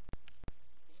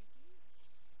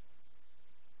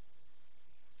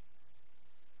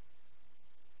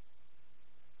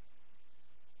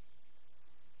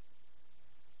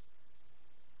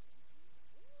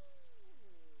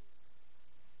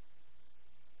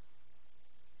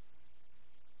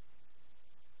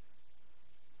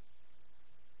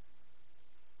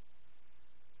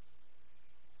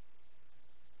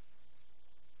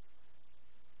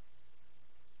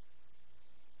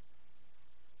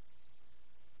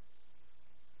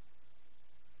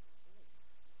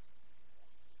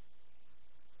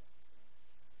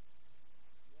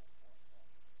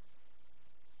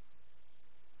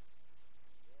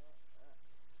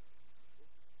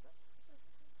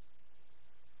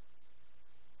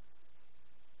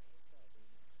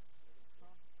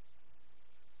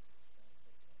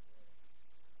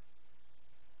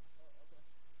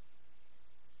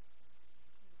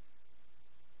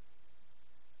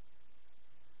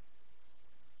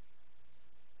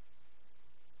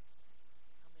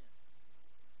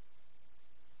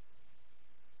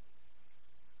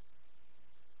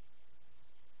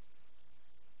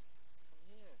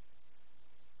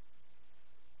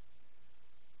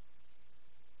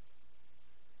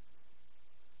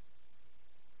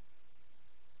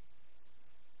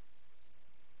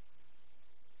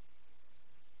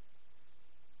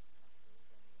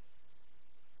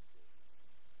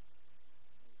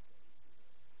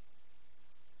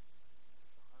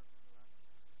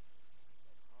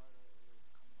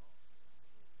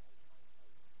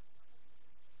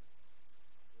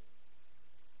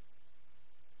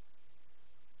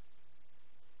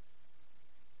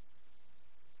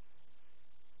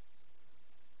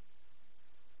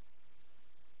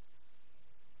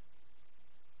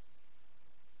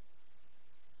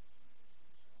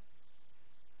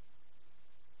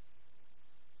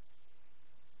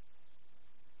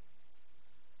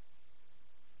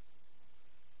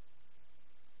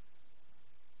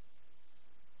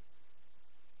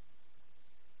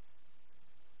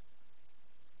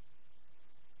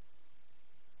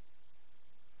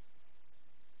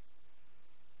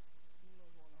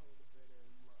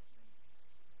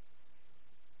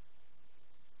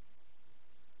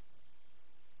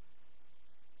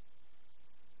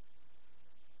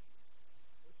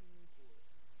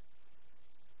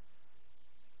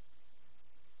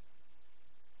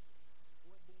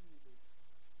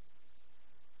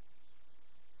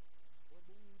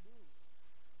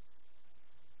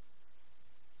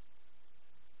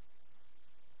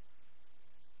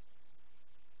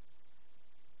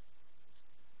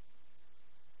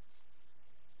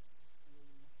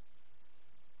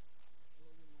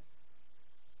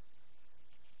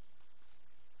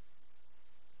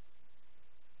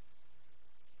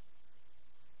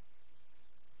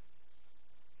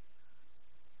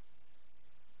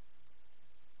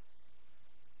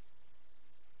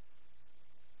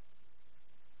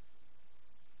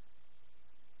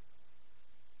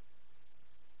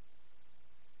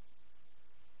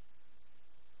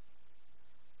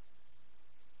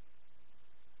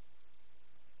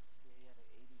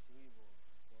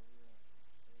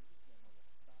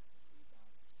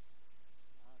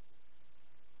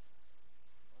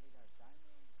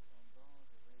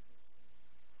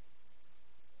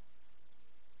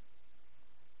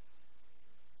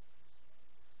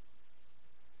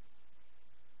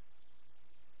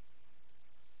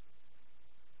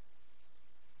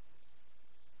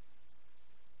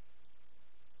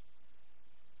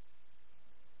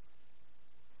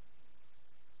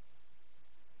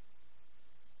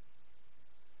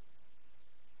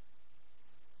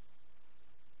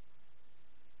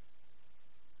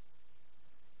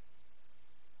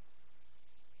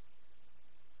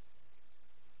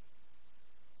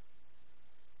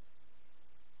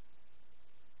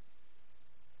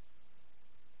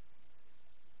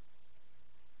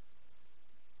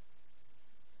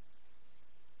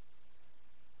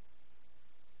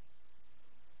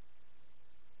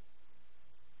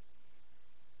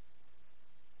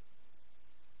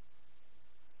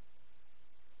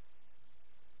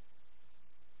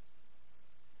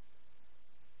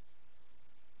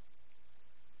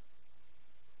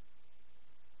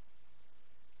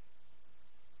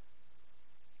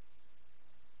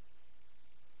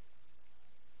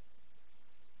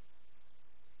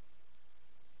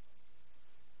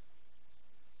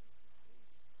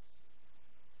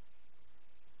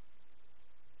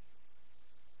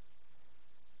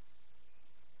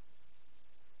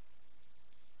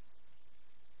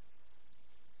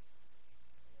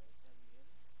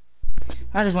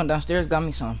 I just went downstairs, got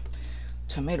me some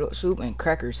tomato soup and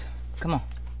crackers. Come on.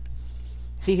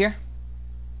 Is he here?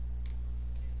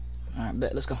 Alright,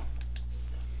 bet. Let's go.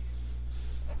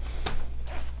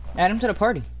 Add him to the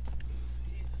party.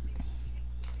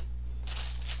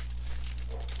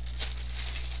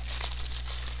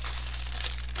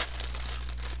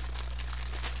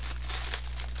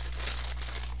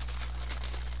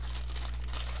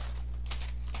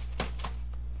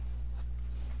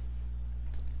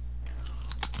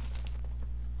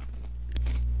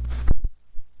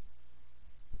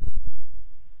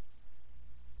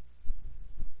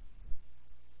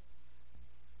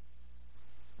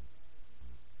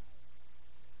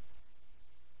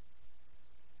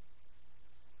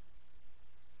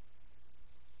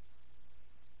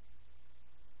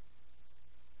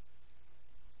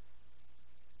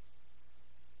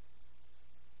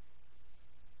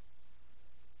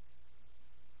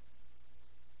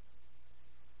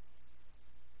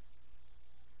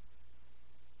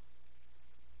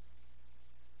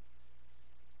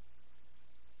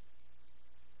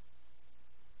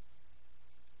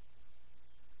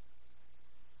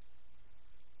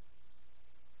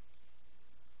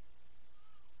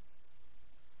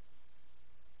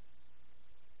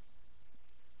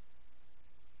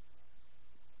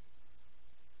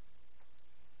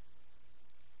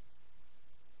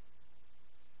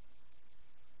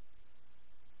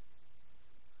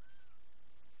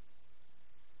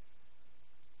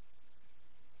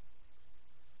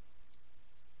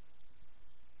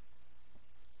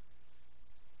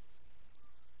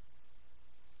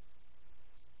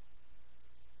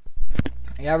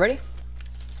 Y'all ready?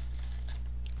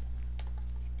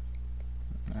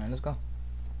 Alright, let's go.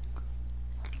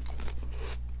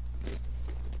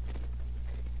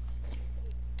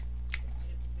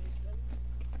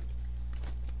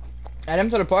 Add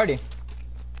him to the party.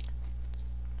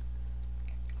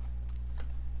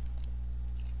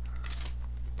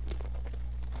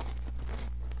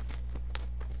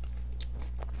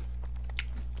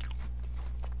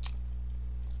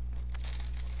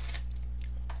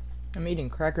 I'm eating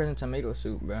crackers and tomato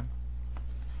soup, bro.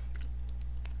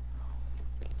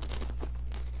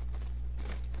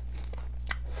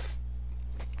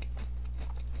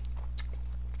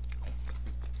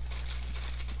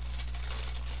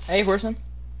 Hey, Horson.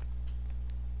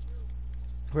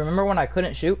 Remember when I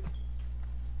couldn't shoot?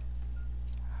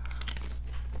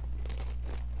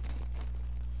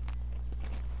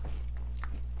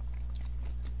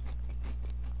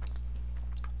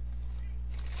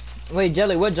 Wait,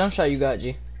 Jelly, what jump shot you got,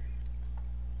 G?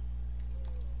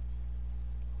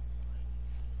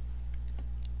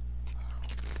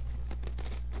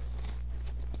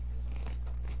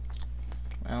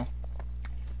 Well.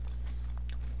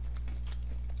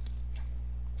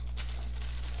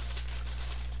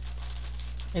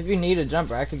 If you need a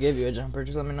jumper, I could give you a jumper.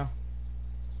 Just let me know.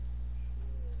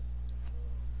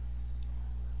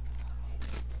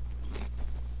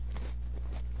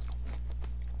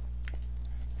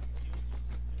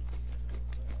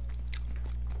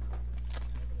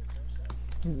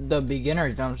 The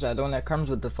beginner's jump shot, the one that comes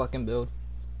with the fucking build.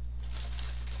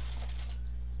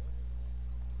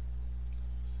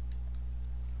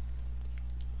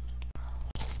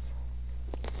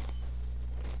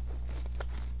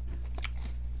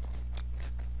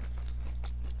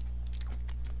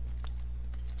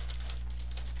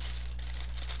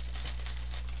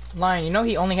 Lion, you know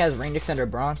he only has range extender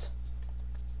bronze?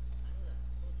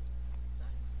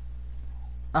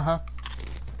 Uh-huh.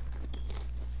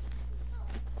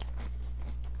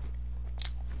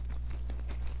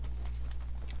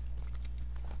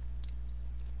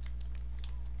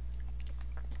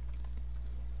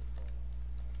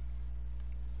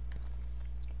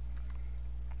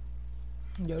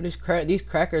 Yo, these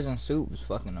crackers and soup is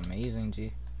fucking amazing,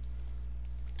 G.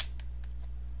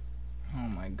 Oh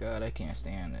my god, I can't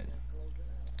stand it.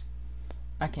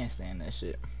 I can't stand that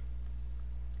shit.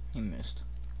 He missed.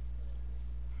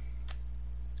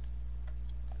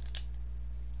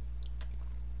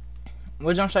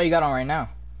 What jump shot you got on right now?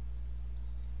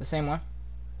 The same one?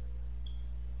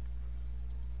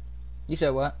 You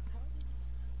said what?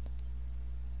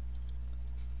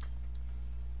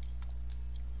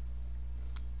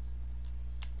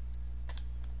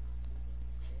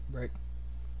 Break.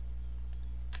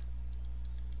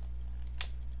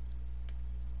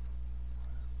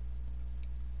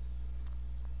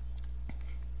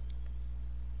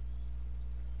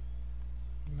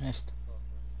 Missed.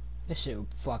 This shit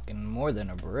fucking more than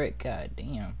a brick. God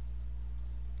damn.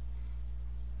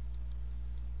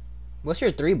 What's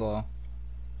your 3-ball?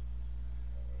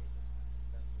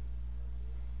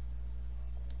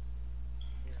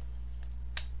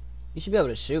 You should be able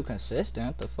to shoot consistent.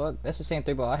 What the fuck? That's the same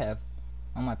 3-ball I have.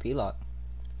 on my P-lock.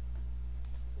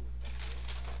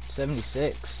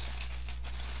 76.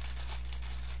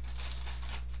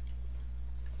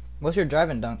 What's your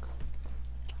driving dunk?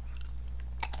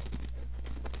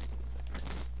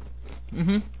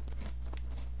 Mm-hmm.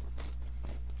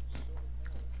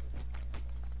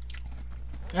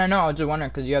 I know, I was just wondering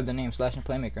because you have the name Slash and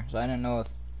Playmaker, so I didn't know if...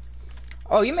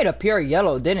 Oh, you made a pure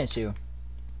yellow, didn't you?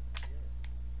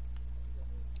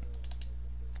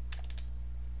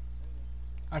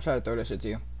 I'll try to throw this shit to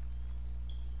you.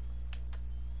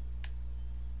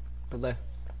 But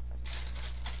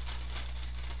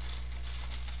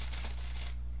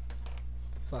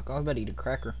fuck, I was about to eat a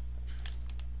cracker.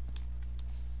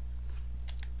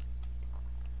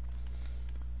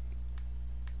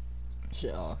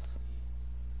 Shit off.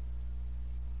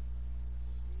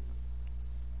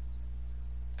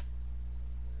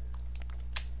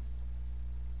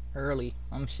 Early.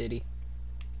 I'm shitty.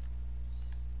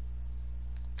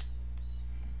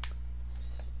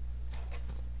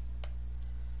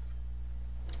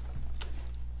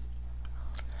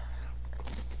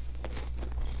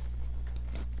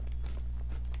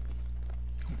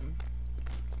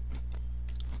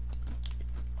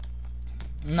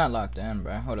 I'm not locked in,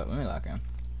 bro. Hold up, let me lock in.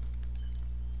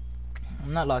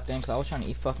 I'm not locked in because I was trying to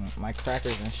eat fucking my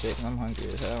crackers and shit and I'm hungry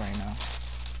as hell right now.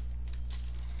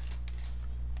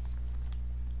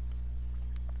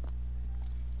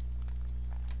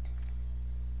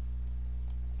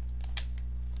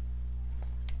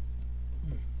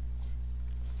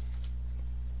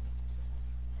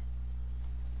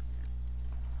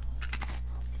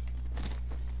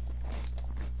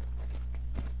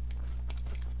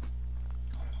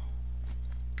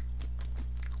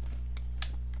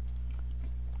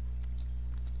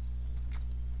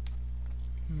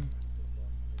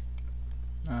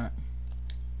 Alright.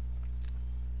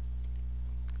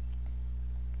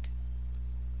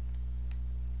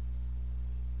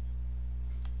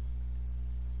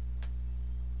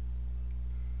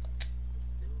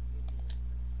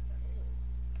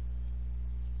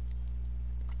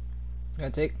 You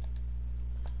gotta take?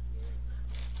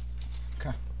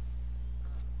 Okay.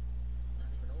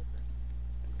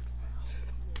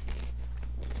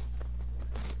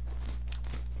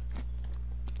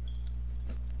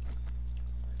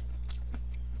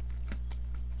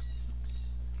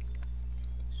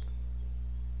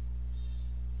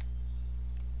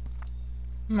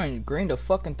 Man, green to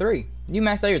fucking 3. You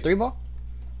maxed out your 3 ball?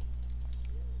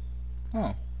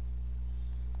 Oh.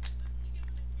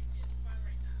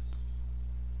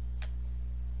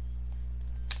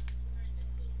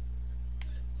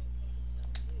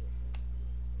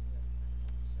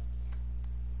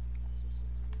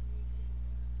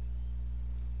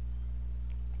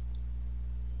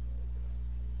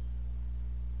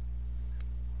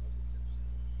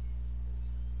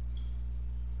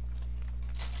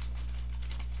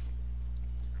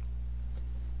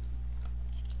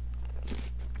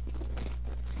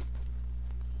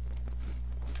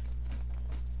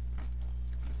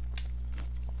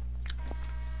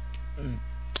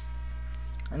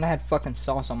 And I had fucking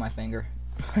sauce on my finger.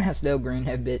 That's still green,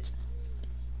 that bitch.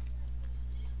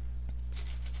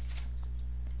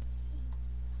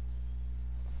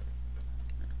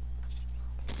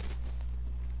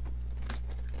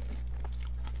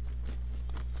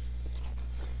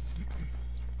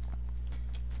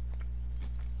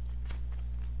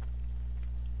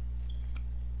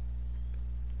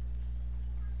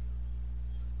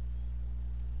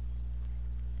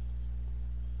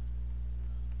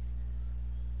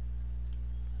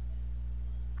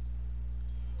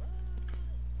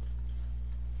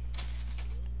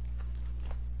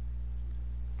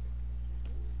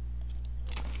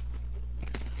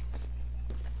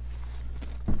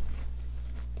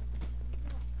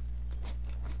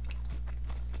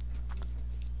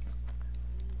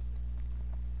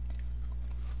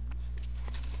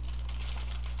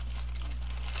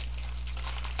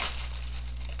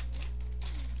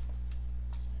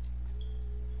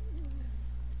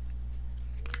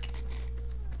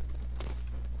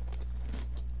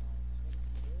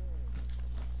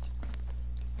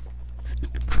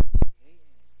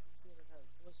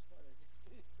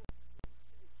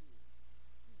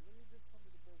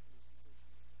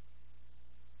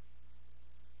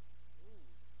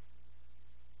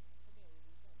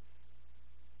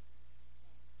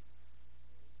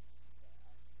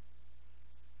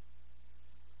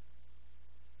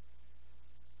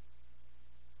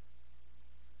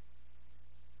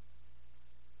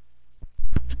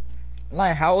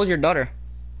 Lion, how old's your daughter?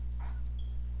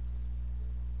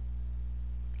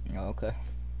 Oh, okay.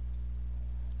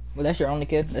 Well, that's your only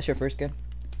kid? That's your first kid?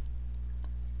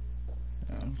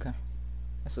 Okay.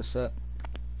 That's what's up.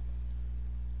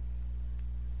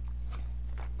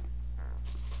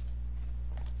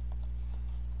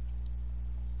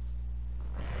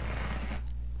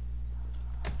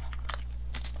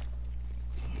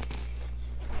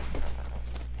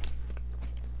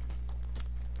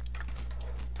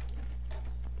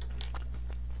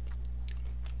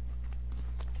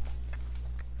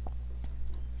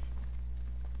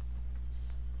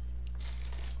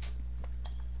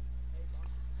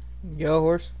 Yo,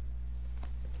 horse.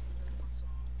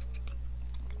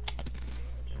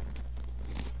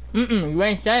 You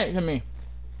ain't sent it to me.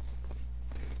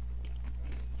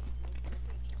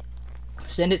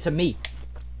 Send it to me.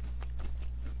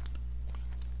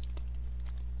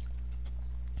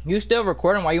 You still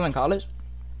recording while you in college?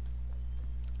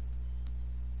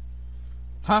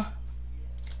 Huh?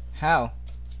 How?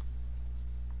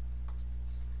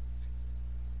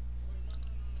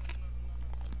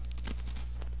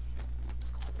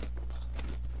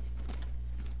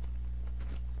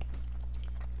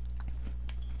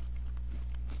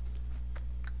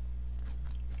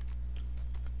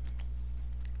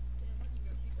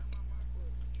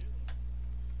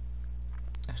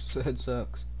 That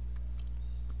sucks.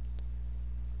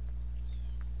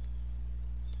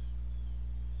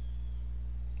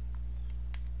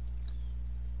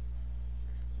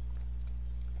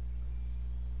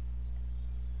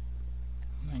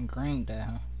 Man, green that,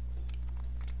 huh?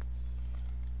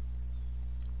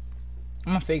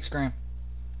 I'm a fake screen.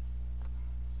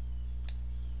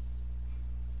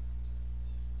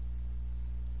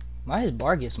 Why his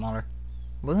bar get smaller?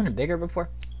 Wasn't it bigger before?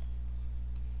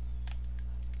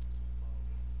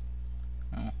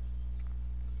 Oh.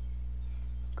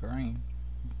 Green.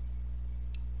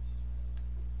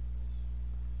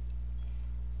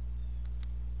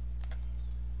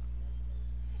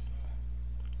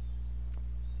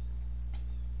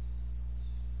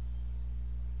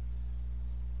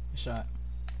 Shot.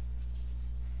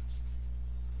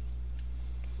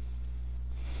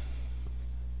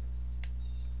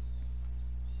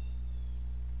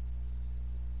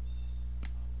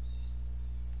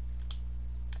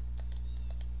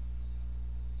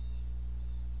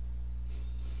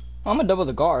 I'm gonna double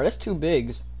the guard. That's two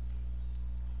bigs.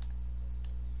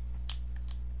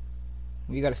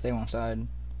 You gotta stay one side.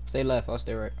 Stay left, I'll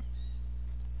stay right.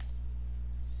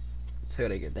 Till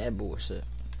they get that bullshit.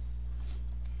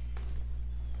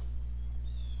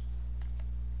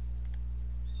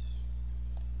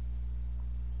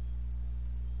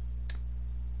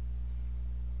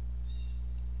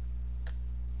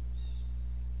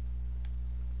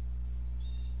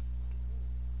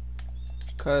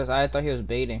 Cause I thought he was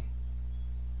baiting.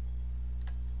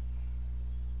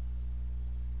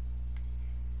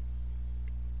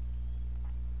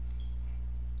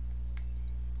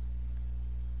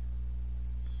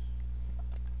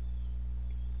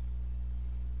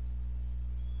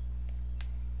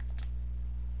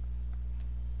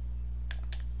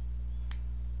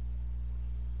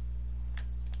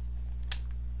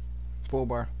 Full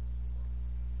bar.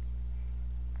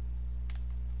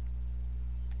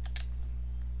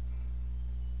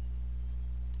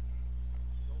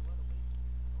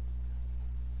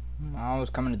 I was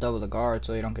coming to double the guard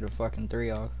so you don't get a fucking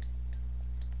 3 off.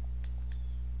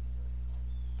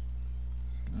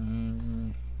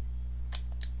 Man,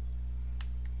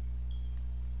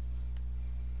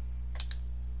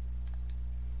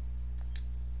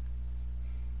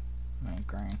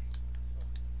 green.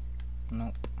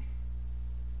 Nope.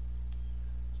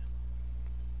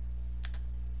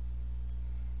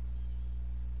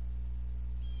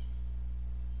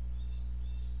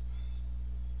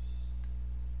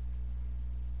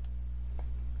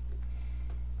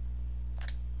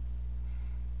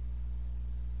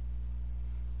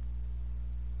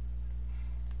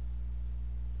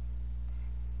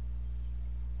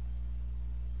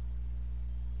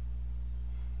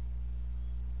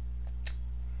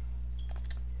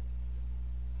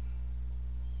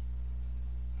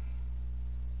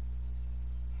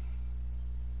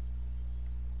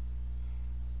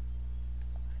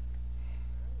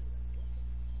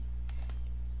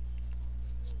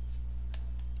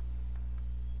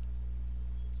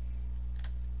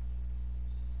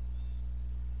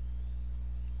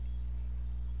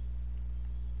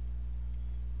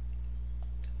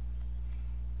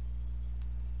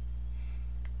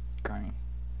 Green.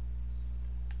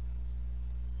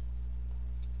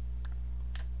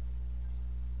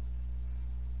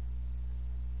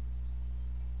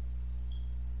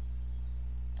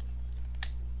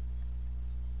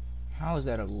 How is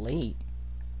that a late?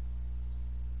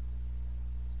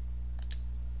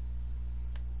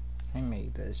 They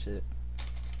made that shit.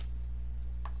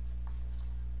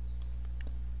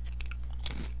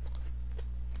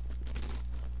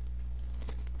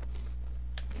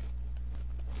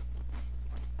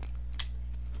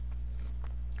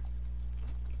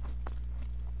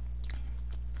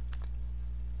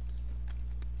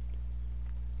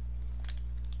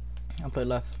 I'll play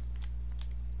left.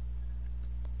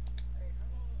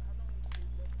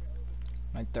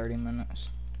 Like 30 minutes.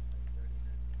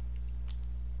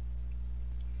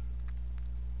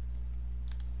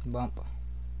 Bump.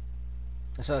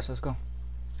 That's us, let's go.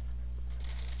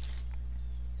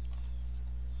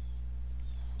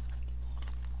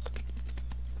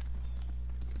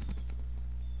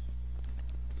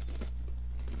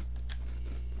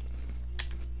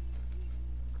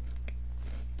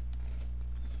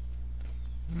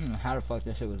 How the fuck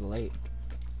this shit was late?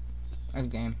 Next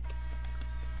game.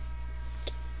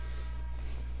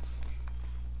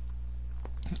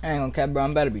 I ain't gonna cap, bro.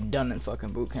 I'm about to be done in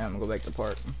fucking boot camp and go back to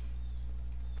park.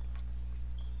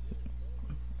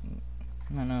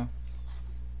 I know. I'm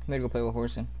gonna go play with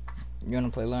Horson. You wanna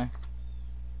play line?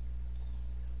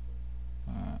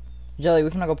 Alright. Jelly,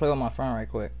 we can go play with my friend right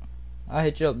quick. I'll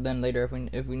hit you up then later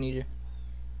if we need you.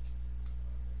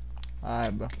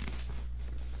 Alright, bro.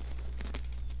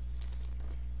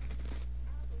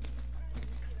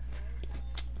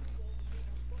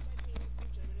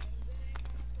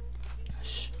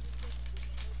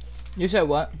 You said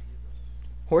what?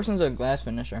 Horson's a glass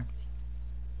finisher.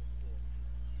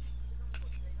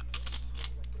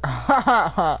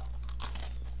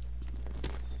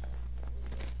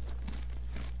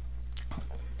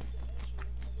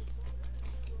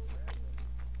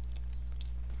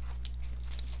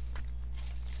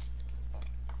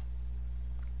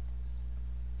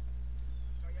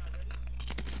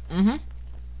 Mm-hmm.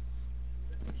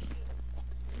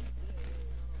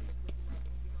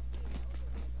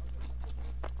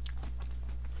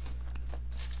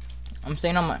 I'm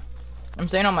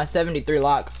staying on my 73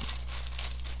 lock.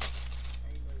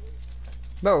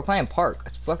 Bro, we're playing park.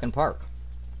 It's fucking park.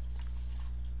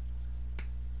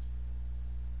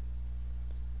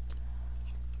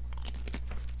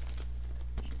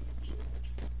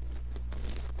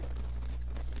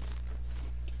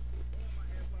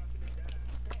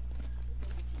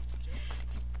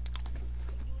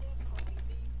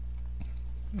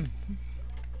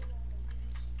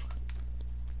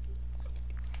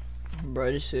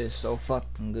 Bro, this shit is so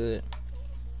fucking good.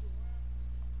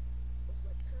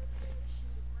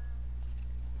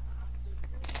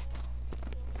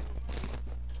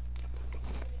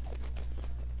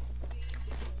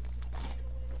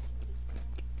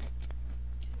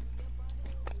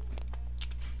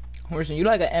 Horson, you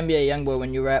like an NBA YoungBoy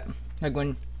when you rap? Like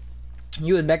when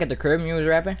you was back at the crib and you was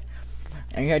rapping,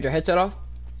 and you had your headset off?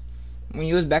 When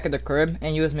you was back at the crib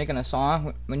and you was making a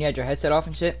song, when you had your headset off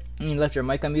and shit, and you left your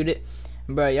mic unmuted?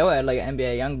 Bro, yo had like an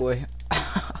NBA YoungBoy.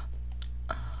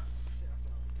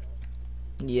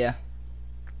 Yeah.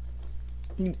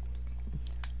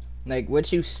 Like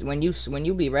what you when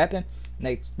you be rapping,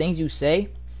 like things you say,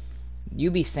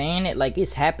 you be saying it like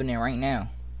it's happening right now.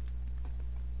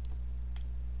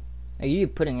 Like you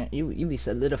be putting it, you be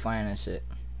solidifying that shit.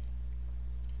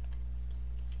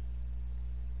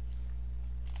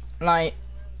 Like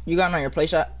you got on your play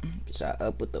shot. Shot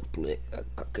up with the flick.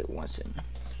 Cock it once in.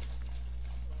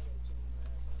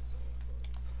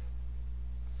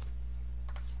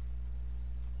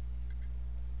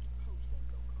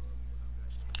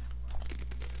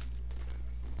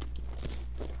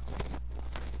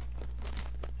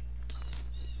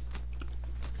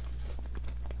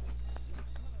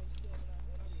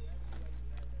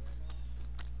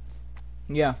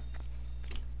 Yeah.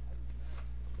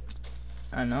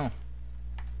 I know.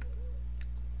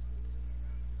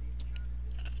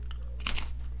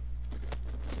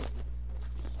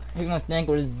 He's gonna think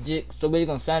with his dick, so we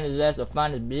gonna send his ass to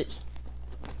find his bitch.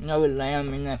 No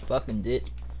lamb in that fucking ditch.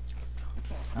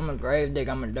 I'm a grave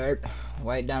digger, I'm a dirt.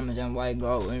 White diamonds and white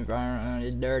gold and around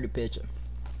this dirty picture.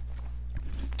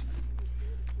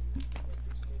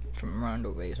 From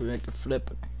Rondo Base, we make the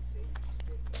flipper.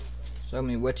 Show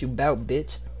me what you bout,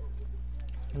 bitch.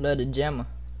 Love the jammer.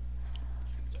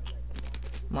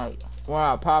 My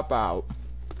wow, pop out.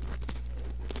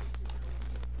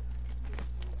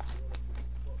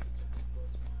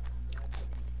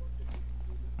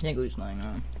 Can't go just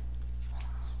 99.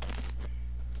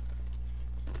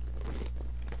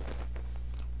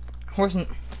 Horson,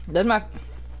 that's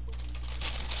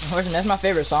my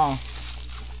favorite song.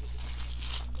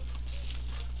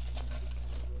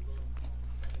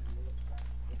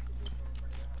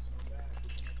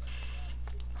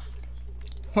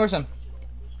 Horson,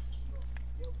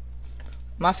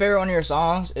 my favorite one of your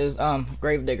songs is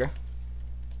Grave Digger.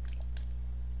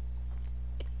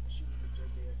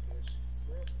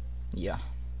 Yeah.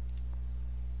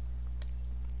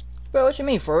 Bro, what you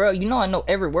mean for real? You know I know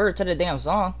every word to the damn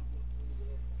song.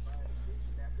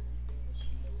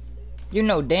 You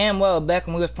know damn well back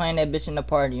when we was playing that bitch in the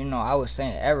party, you know I was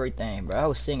saying everything, bro. I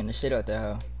was singing the shit out that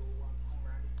hoe.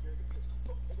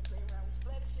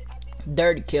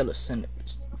 Dirty killer send it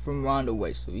from round the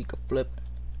way so we could flip it.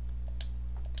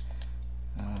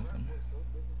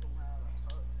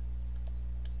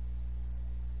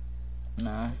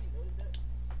 Nah.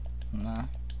 Nah.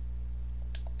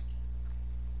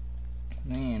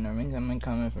 Man, I mean, I'm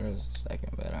coming for a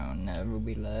second, but I'll never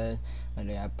be last. But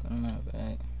I put on my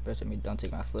back. Pressure me, don't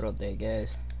take my foot off that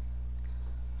gas.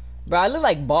 Bro, I look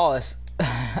like boss.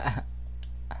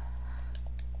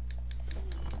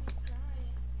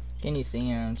 Can you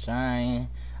see I'm trying?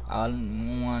 All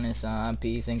I want is some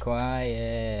peace and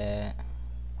quiet.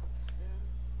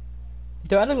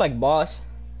 Do I look like boss?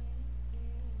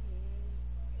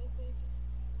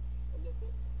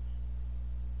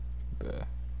 Bruh.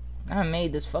 I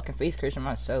made this fucking face creation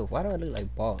myself. Why do I look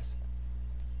like boss?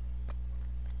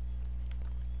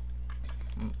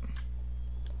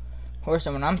 Horse,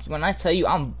 when I tell you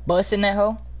I'm busting that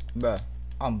hoe, bruh,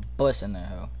 I'm busting that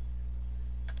hoe.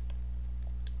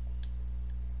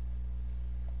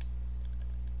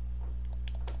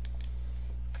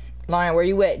 Lion, where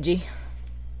you at, G?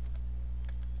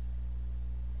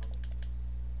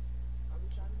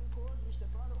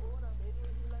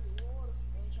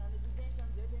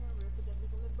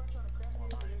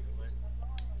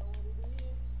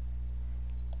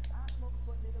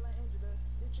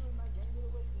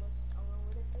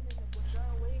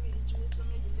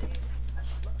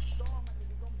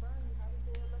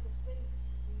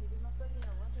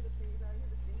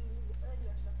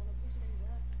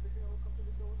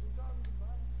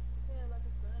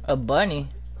 A bunny?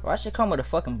 Why should come with a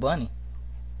fucking bunny?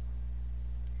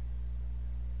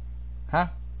 Huh?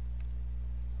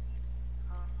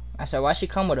 I said, why she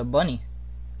come with a bunny?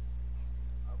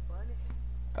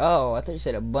 Oh, I thought you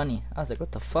said a bunny. I was like,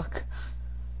 what the fuck?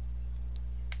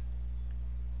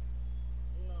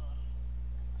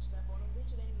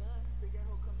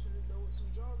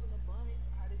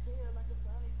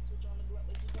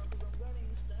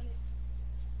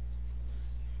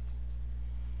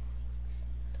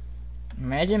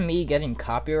 Imagine me getting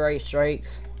copyright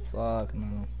strikes. Fuck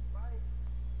no.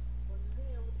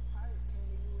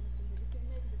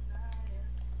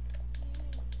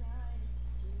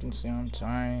 You can see I'm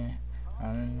trying. I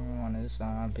don't want to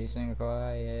sound peace and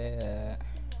quiet.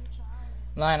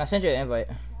 Lion, I sent you an invite.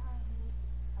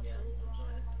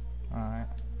 Alright.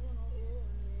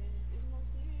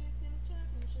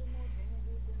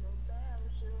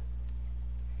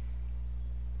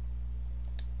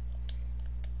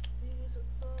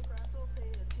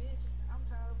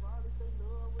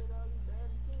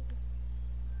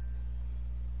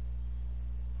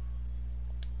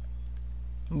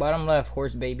 Bottom left,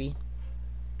 horse baby.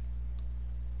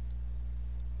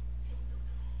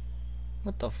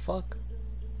 What the fuck?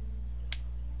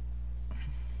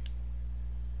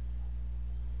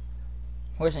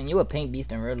 Horse, and you a paint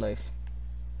beast in real life.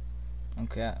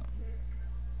 Okay.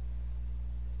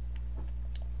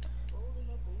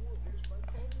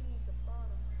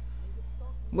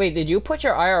 Wait, did you put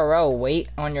your IRL weight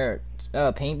on your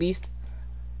paint beast?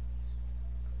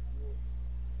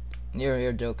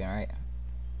 You're joking, right?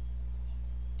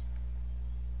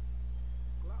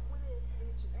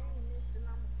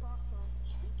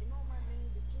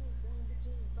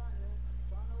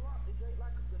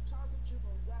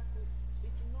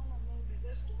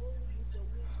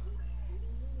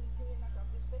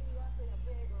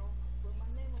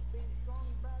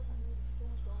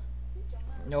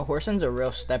 No, Horson's a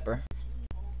real stepper.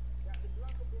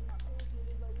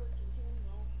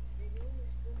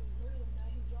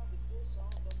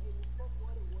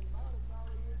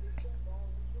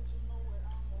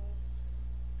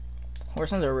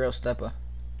 Horson's a real stepper.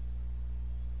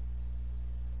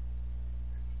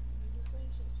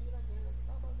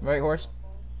 Right, horse?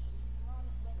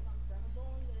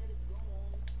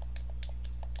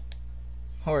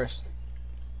 Horse.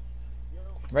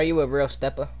 Right, you a real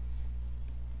stepper?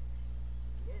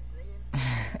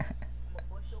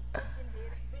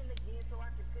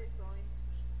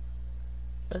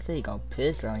 Let's say he gonna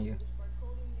piss on you.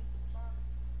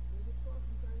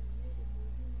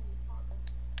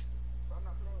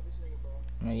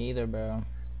 Me either, bro.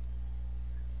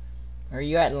 Where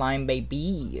you at, line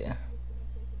baby?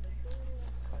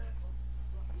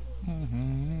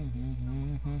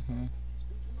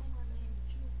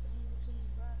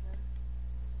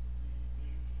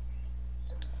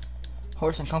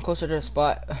 Horse, and come closer to the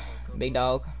spot, big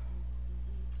dog.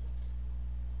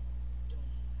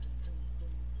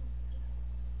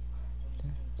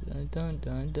 Dun dun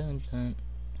dun dun dun.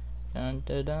 Dun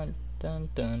dun dun dun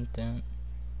dun dun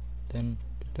dun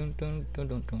dun dun dun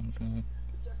dun dun dun.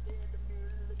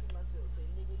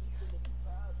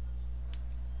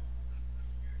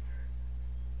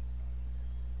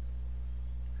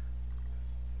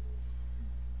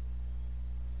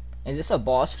 Is this a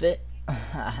boss fit?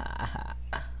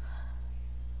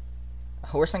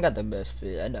 Horseman got the best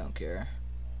fit. I don't care.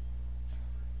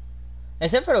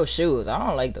 Except for those shoes. I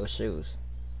don't like those shoes.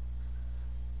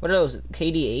 What are those?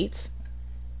 KD8s?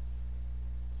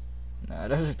 No,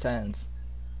 those are 10s.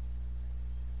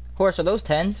 Horse, are those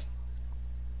 10s?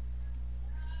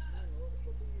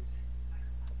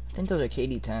 I think those are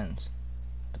KD10s.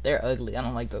 But they're ugly. I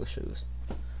don't like those shoes.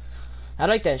 I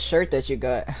like that shirt that you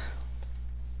got.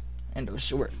 And those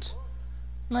shorts.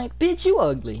 I'm like, bitch, you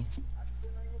ugly.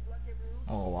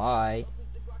 Oh, why?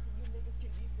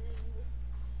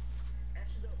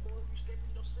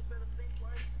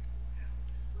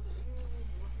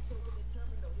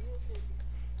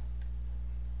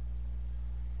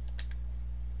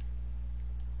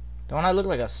 Don't I look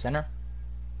like a sinner?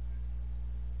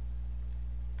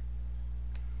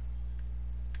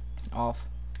 Off.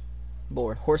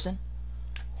 Board. Horsing?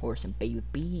 Horsing,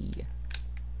 baby.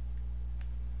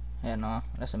 Yeah, no,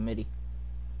 that's a midi.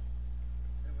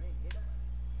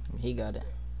 He got it.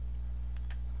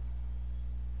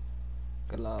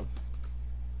 Good love.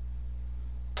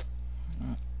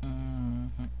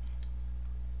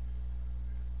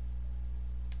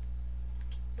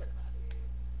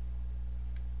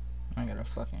 I got a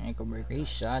fucking ankle breaker. He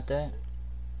shot that.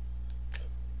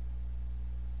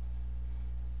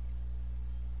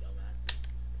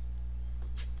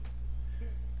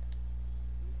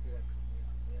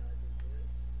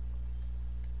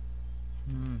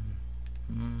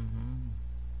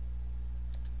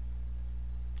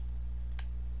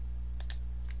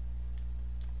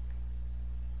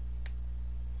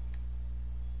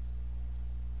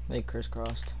 They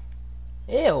crisscrossed.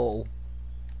 Ew.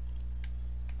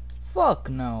 Fuck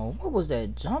no. What was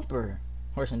that jumper?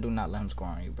 Horson, do not let him score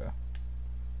on you, bro.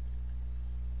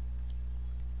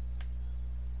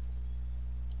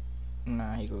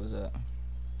 Nah, he goes up.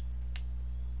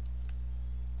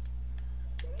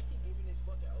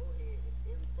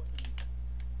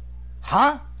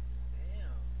 Huh?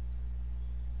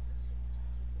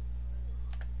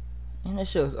 And that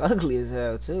shit was ugly as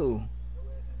hell, too.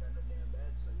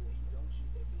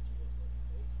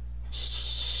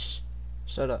 Shh.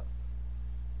 Shut up.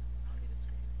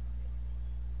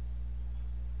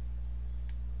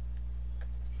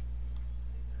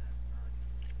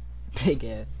 Big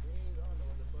ass.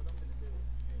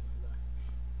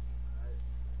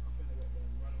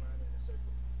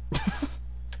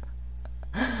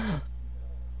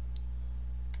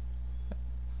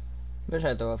 Wish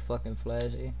I throw a fucking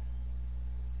flashy.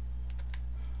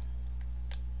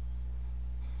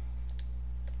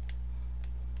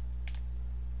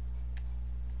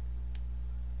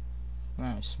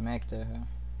 Man, smack the hell.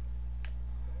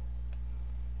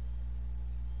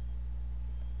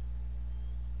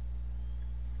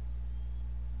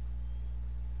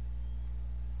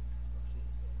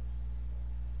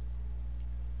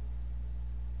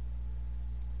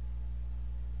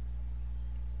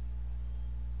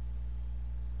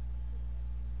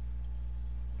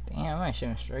 Damn, I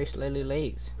shooting straight slightly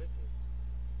legs.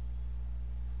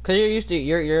 Cause you're used to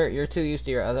you're too used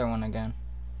to your other one again.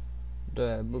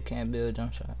 The BootCamp build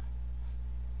jump shot.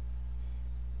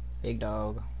 Big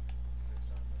dog.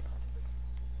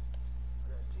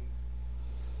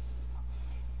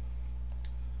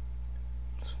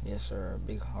 Yes sir,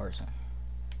 big horse.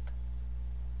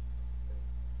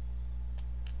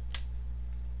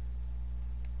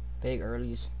 Big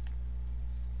earlies.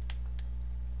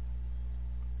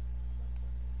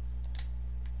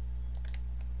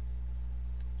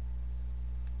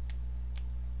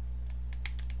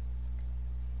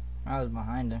 I was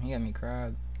behind him. He got me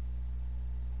cried.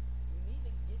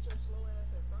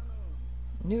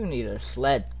 You need a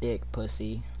sled dick,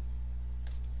 pussy.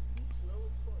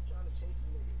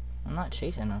 I'm not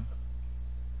chasing him.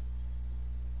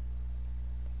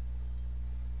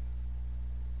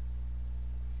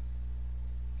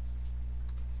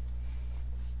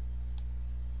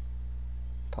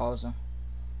 Pause him.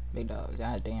 Big dog.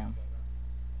 God damn.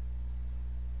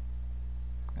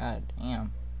 God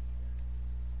damn.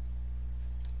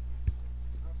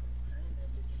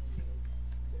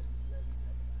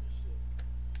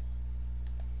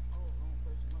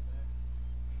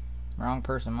 Wrong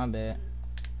person, my bad.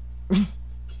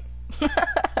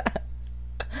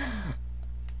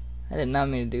 I did not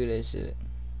mean to do that shit.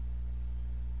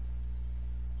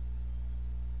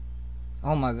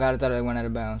 Oh my god, I thought I went out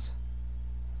of bounds.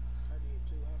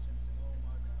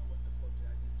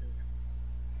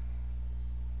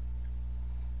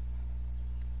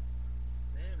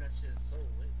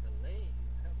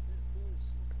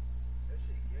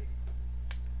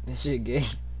 This shit gay.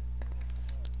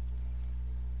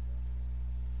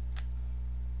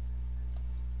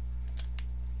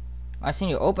 I seen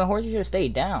you open horse, you should have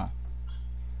stayed down.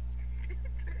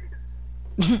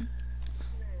 I'm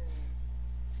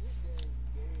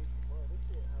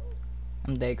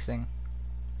dexing.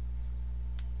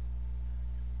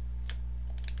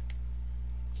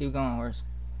 Keep going, horse.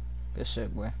 Good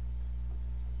shit, boy.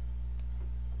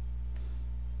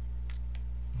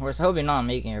 Horse, I hope you're not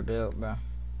making your build, bro.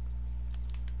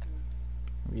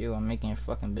 I'm making your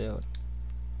fucking build.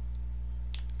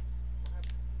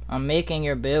 I'm making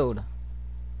your build.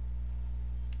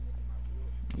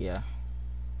 Yeah.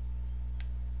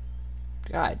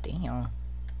 God damn.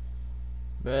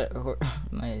 But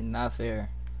man, not fair.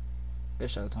 Good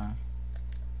showtime.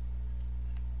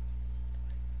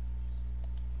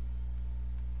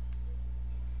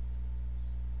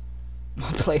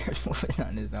 My player's moving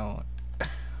on his own.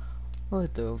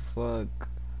 What the fuck?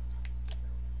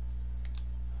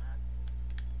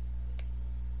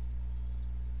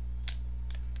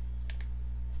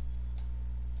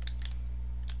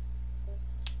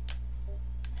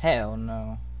 Hell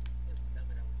no.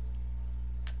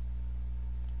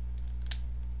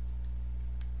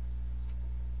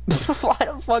 Why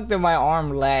the fuck did my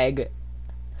arm lag?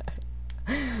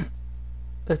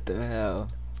 What the hell?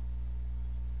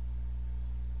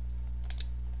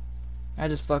 I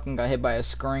just fucking got hit by a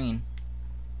screen.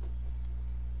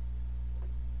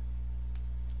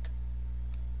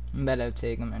 I bet I've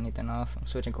taken anything off. I'm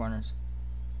switching corners.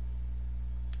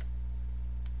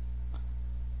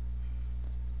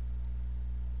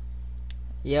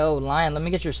 Yo, Lion, let me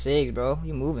get your sig, bro.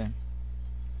 You moving?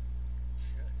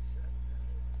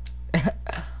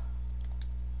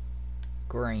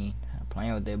 Green.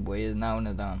 Playing with that boy is not one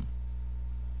of them.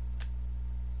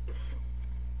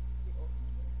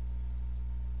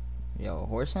 Yo,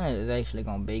 Horson is actually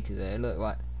gonna bake his ass. Look,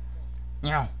 what?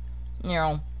 Meow.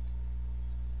 Meow.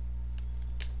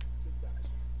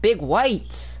 Big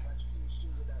whites.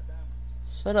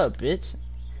 Shut up, bitch.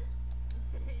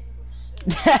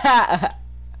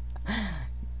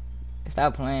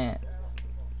 Stop playing.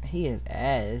 He is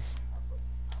ass.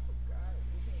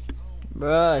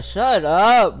 Bruh, shut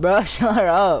up, bruh. Shut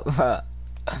up, bruh.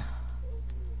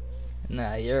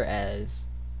 Nah, you're ass.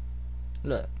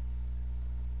 Look.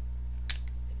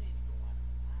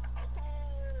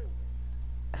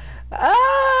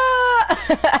 Ah!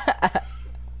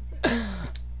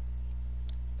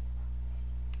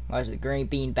 Watch the green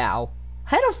bean bow.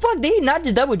 How the fuck did he not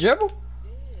just double dribble?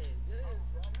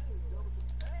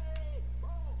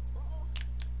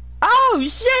 Oh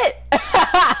shit!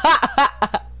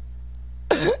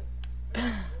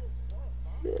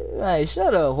 Hey,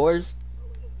 shut up, horse.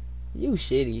 You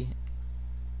shitty.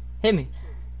 Hit me.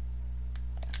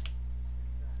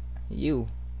 You.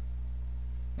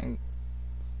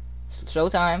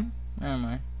 Showtime. Never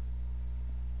mind.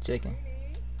 Chicken.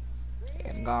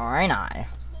 Going on.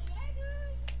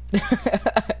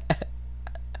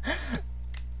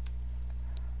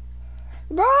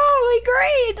 Bro, we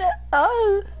great.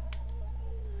 Oh.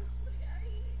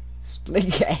 Split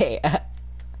gay.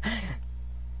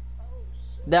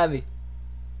 Dabby.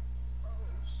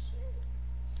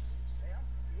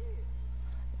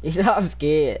 He's not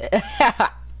scared.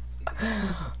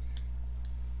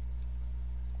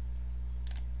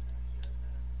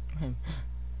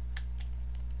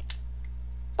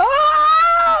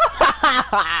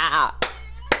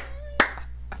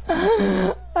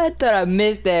 I thought I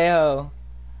missed that hoe.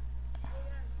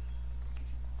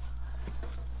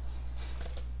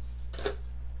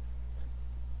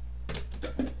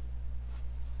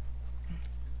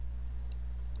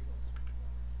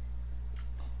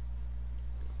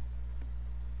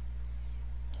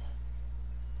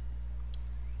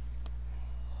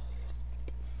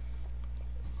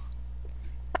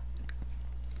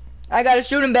 I got a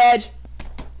shooting badge.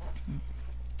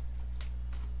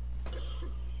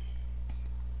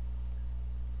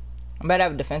 I better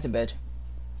have a defensive badge.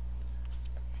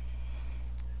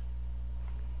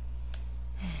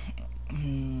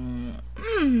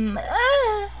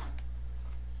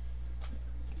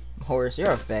 Horse, you're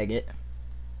a faggot.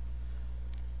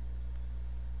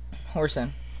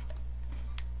 Horson.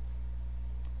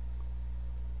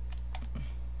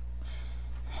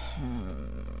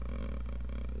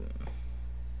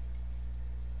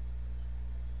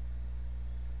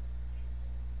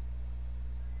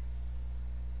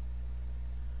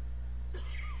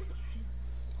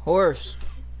 Horse.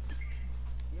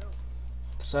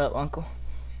 What's up, uncle?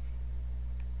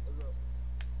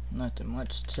 Nothing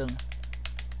much, chilling.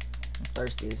 I'm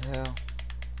thirsty as hell.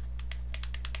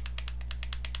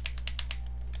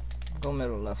 Go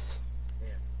middle left. Yeah,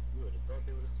 you would have thought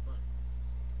they would have spun.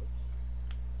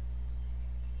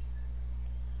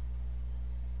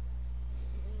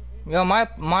 Yo, my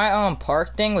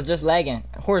park thing was just lagging.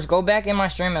 Horse, go back in my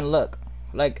stream and look.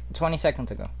 Like 20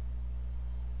 seconds ago.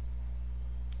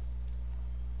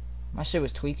 My shit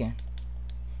was tweaking.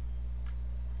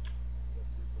 You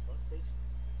use the bus station?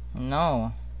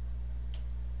 No.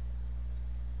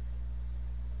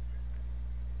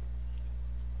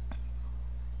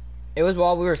 It was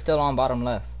while we were still on bottom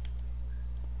left.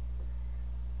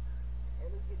 Hey,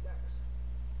 let's get that.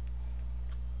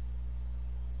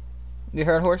 You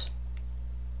heard, Horse?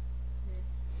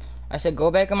 I said go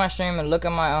back in my stream and look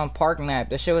at my park map.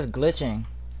 This shit was glitching.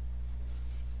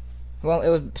 Well, it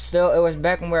was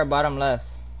back when we were bottom left.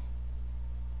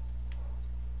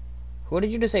 Who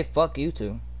did you just say fuck you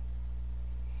to?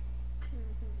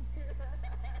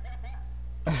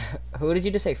 Who did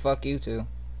you just say fuck you to?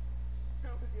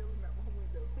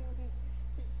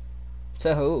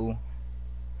 To who?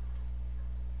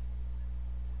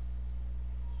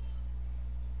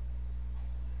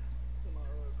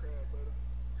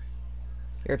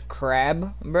 Your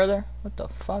crab, brother? What the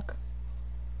fuck?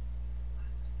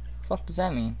 Fuck does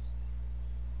that mean?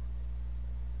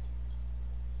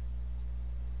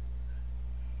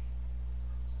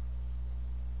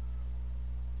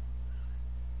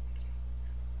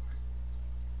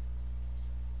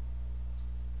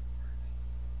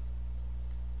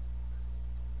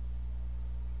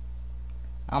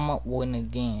 I'ma win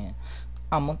again.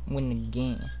 I'ma win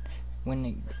again.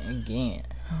 Win again.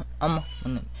 I'ma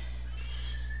win again.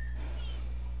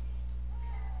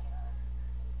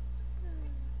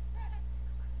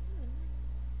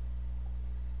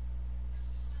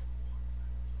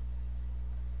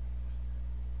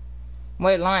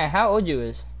 Wait, Lion, how old you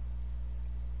is?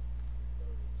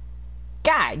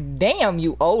 God damn,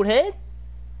 you old head.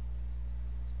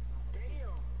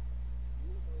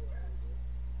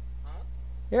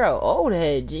 You're an old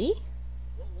head, G.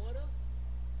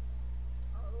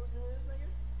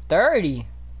 30.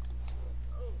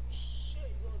 Oh,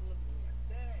 shit.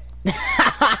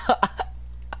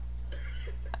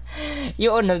 You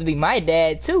old enough to be my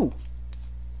dad, too.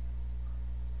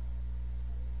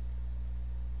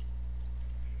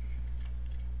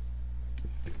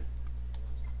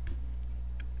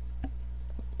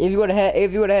 If you would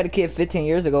have had a kid 15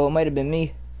 years ago, it might have been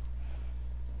me.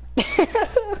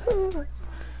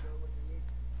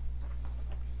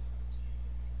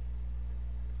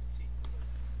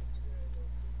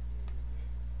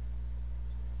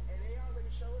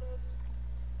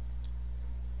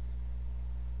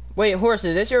 Wait, Horse,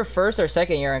 is this your first or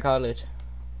second year in college?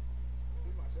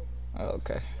 Oh,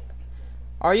 okay.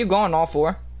 Are you going all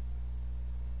 4?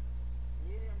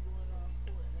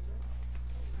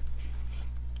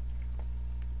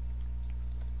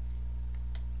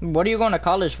 What are you going to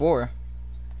college for?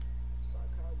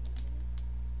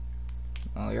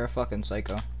 Oh, you're a fucking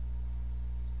psycho.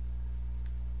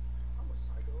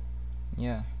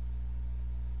 Yeah.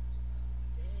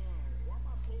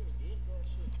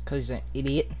 Cause he's an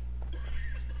idiot.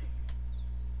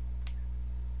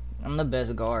 I'm the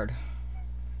best guard.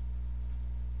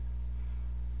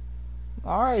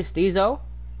 Alright, Steezo.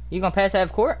 You gonna pass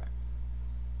half court?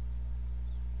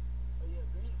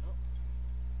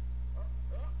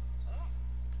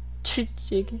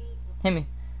 Chicken. Hit me.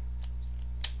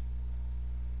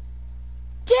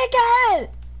 Chicken!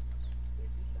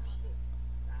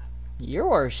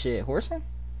 Your shit, Horson.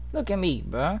 Look at me,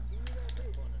 bro.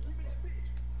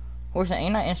 Horson,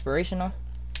 ain't I inspirational?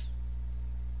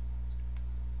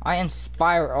 I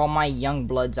inspire all my young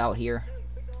bloods out here.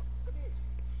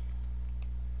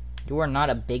 You are not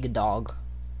a big dog.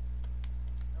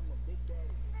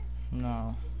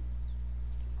 No.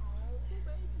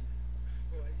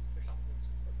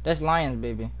 That's Lions,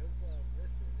 baby.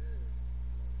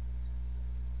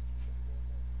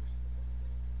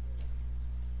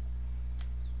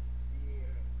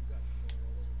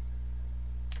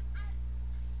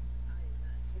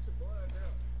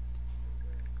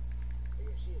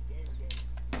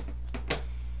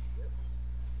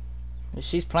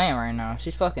 She's playing right now.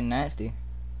 She's fucking nasty.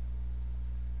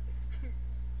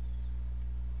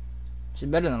 She's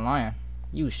better than Lion.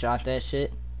 You shot that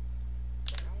shit.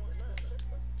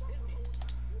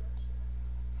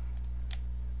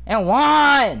 And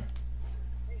won!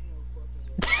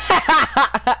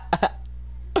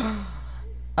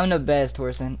 I'm the best,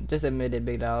 Horson. Just admit it,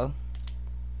 big dog.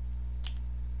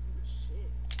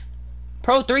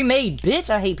 Pro 3 made, bitch.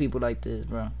 I hate people like this,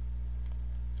 bro.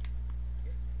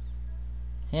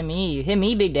 Hit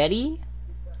me, Big Daddy.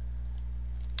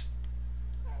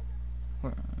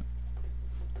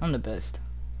 I'm the best.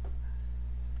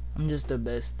 I'm just the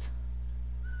best.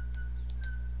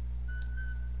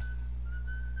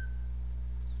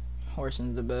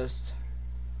 Horson's the best.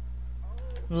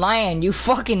 Lion, you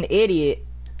fucking idiot.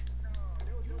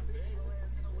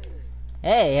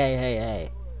 Hey, hey, hey,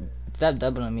 hey. Stop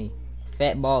doubling me.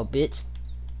 Fat bald bitch.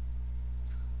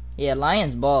 Yeah,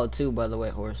 Lion's bald too, by the way,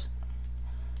 horse.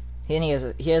 And he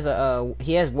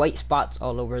has white spots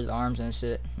all over his arms and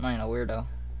shit. I ain't a weirdo.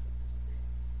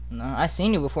 No, I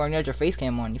seen you before and you had your face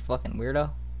cam on, you fucking weirdo.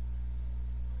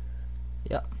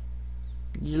 Yep.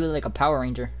 You look like a Power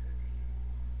Ranger.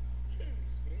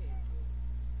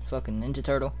 Fucking Ninja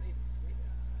Turtle.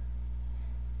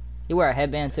 You wear a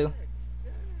headband too?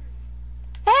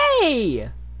 Hey!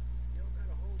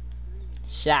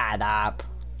 Shut up.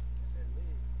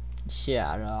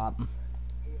 Shut up.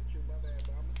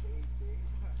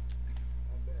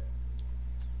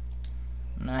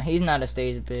 Nah, he's not a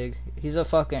stage big. He's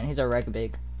a rec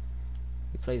big.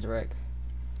 He plays rec.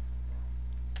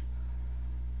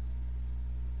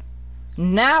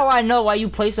 Now I know why you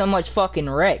play so much fucking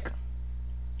rec,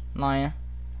 Lion.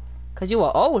 Cause you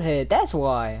a old head, that's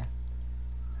why.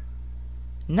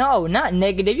 No, not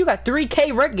negative. You got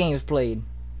 3K rec games played.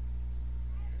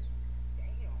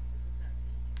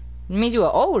 It means you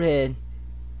an old head.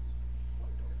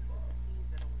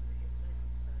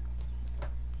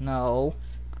 No.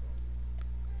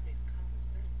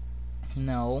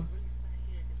 No.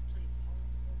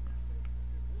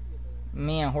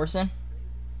 Me and Horson?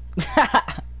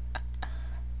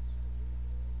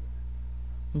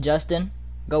 Justin,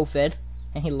 GoFed,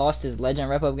 and he lost his legend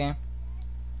rep-up game.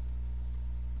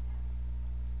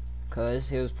 Cause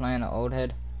he was playing an old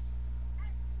head.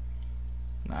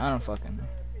 I don't fucking know.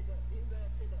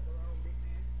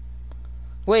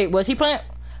 Wait, was he playing?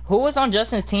 Who was on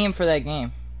Justin's team for that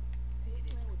game?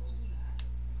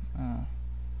 Oh.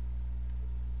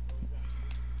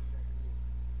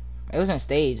 It was in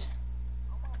stage.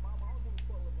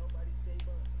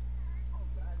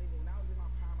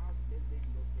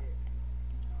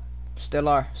 Still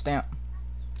are. Stamp.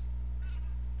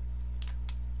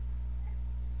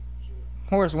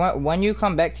 Horse, when you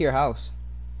come back to your house?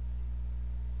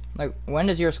 Like, when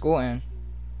does your school end?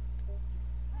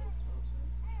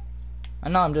 I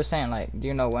know, I'm just saying, like, do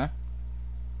you know when?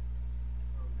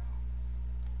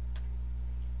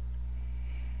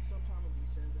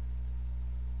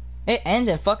 It ends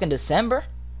in fucking December?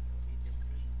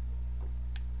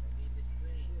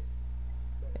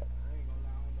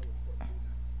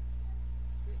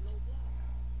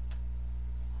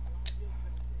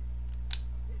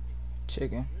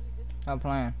 Chicken. I'm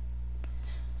playing.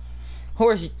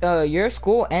 Horse, your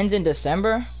school ends in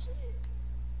December?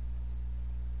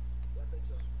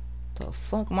 The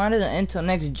fuck? Mine doesn't end until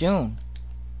next June.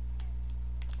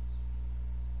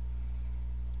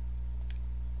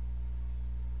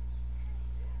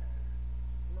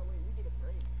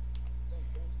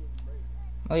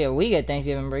 Oh yeah, we get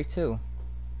Thanksgiving break too.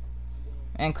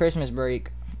 And Christmas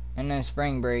break. And then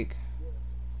spring break.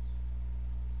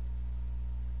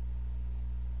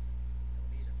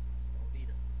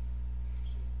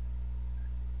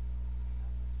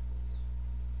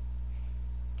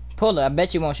 Pull it. I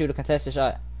bet you won't shoot a contested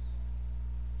shot.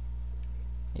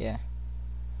 Yeah.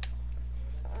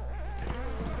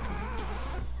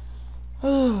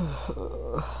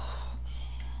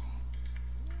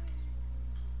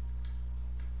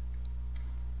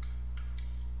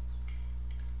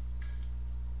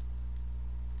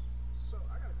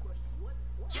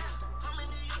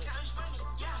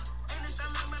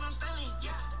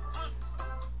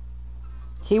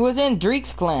 He was in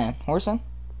Dreek's clan, Horson.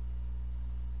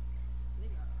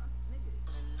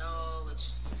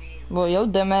 Well, yo,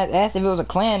 dumb ass if it was a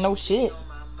clan, no shit.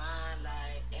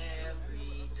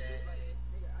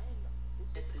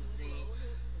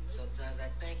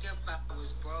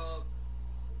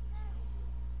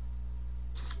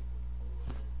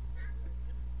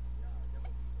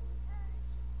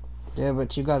 Yeah,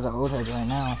 but you guys are old heads right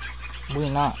now. We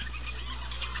not.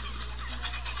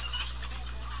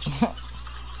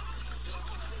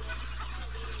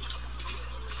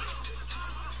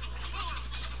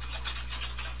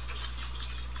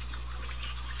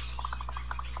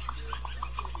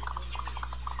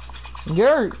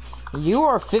 You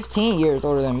are 15 years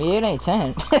older than me. It ain't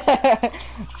 10.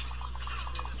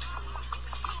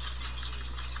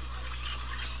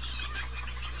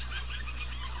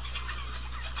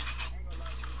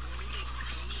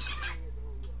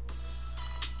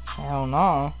 Hell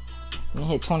no. You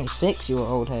hit 26, you an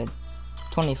old head.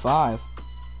 25.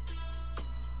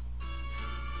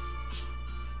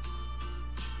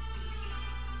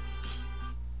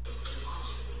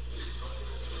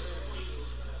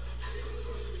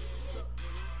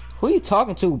 Who you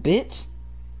talking to, bitch?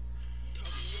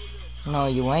 No,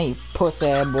 you ain't, pussy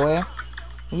ass boy.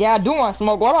 Yeah, I do want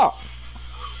smoke. What up?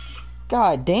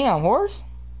 God damn, horse.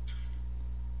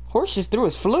 Horse just threw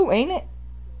his flute, ain't it?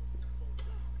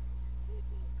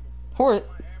 Horse.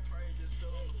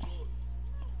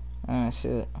 Oh,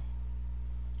 shit.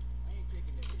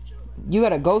 You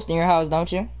got a ghost in your house,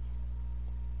 don't you?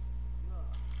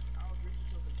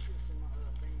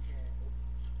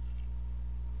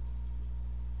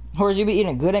 Horse, you be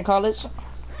eating good in college?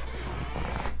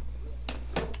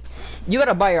 You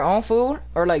gotta buy your own food,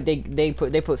 or like they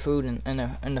put food in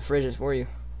the fridges for you.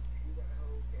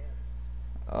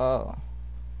 Oh.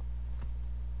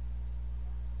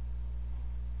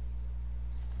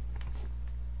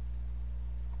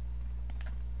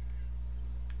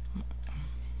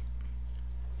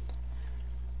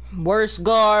 Worst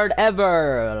guard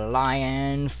ever.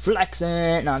 Lion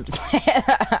flexing. No, I'm just playing.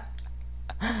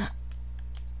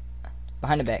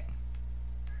 Behind the back.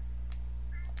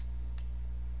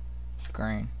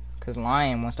 Screen. Cause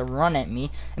Lion wants to run at me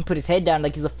and put his head down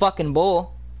like he's a fucking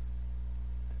bull.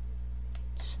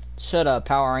 Shut up,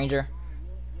 Power Ranger.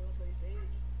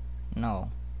 No.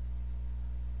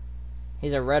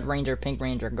 He's a Red Ranger, Pink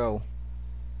Ranger, go.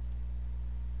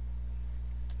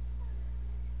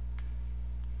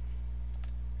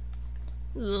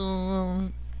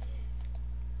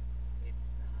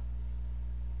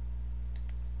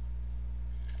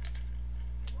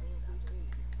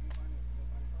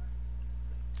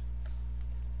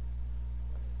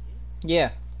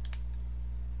 Yeah.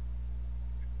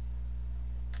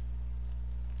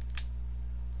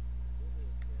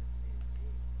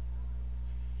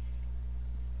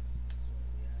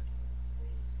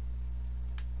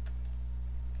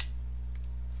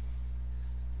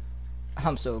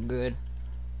 I'm so good.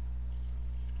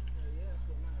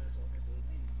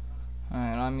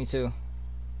 Alright, on me too.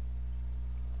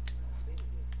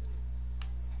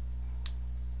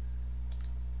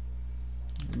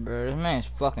 Bro, this man's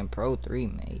fucking Pro 3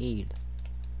 made.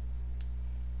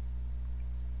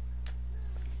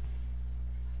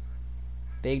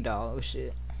 Big dog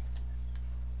shit.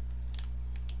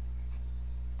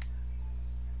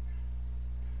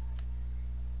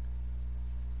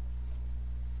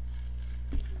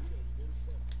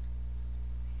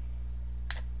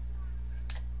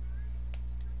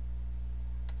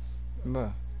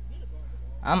 Bro.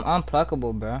 I'm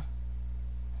unpluckable, bro.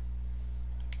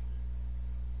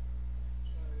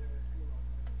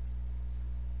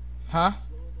 Huh?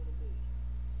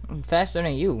 I'm faster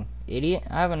than you, idiot.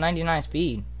 I have a 99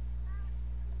 speed.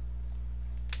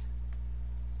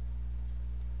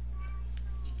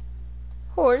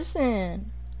 Horsin.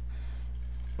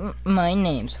 My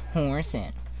name's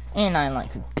Horsin. And I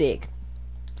like big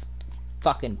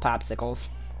fucking popsicles.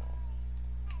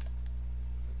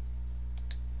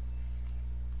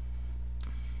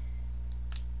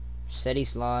 Steady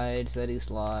slide, steady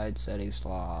slide, steady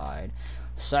slide.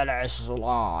 Steady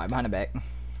slide. Behind the back.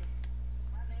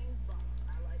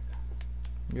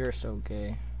 You're so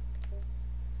gay.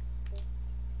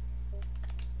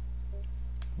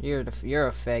 You're a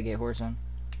faggot, Horson.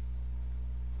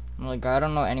 Like, I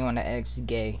don't know anyone that acts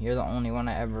gay. You're the only one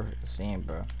I ever seen,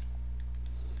 bro.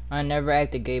 I never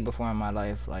acted gay before in my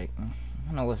life. Like, I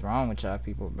don't know what's wrong with y'all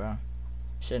people, bro.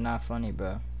 Shit not funny,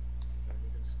 bro.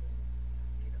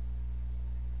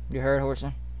 You heard,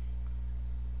 Horson?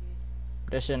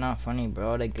 That shit not funny,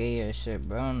 bro. That gay ass shit,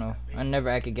 bro. I don't know. I never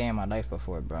acted gay in my life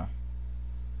before, bro.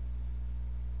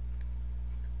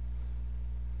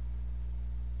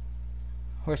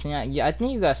 Horson, yeah, I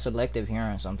think you got selective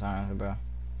hearing sometimes, bro.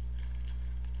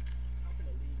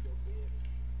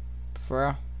 For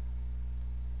real?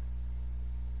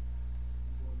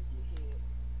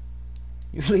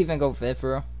 You leaving go fit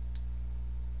for real?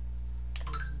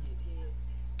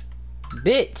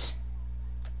 Bitch!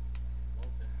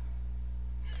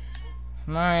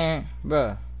 Man,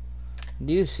 bro.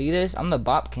 Do you see this? I'm the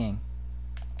Bop King.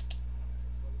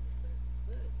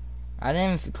 I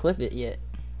didn't even clip it yet.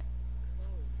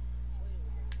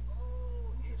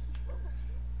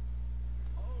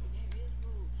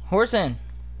 Horson!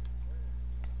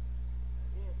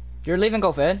 You're leaving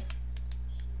go fed?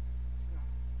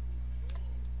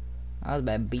 I was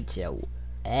about to beat your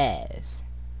ass.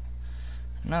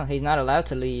 No, he's not allowed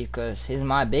to leave because he's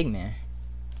my big man.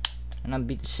 And I'll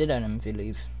beat the shit out of him if he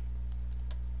leaves.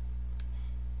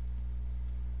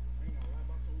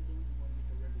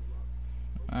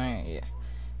 Alright, yeah.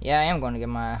 Yeah, I am going to get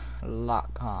my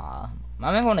lock. I'm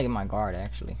going to get my guard,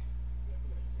 actually.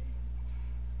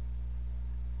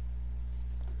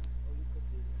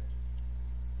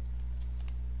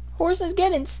 Horse is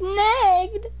getting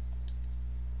snagged.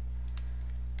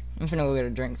 I'm finna go get a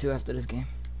drink too after this game.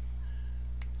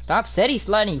 Stop SETI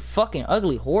sliding, you fucking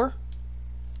ugly whore.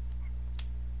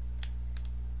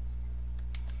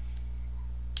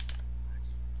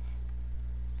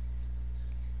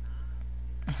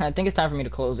 I think it's time for me to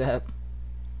close the app.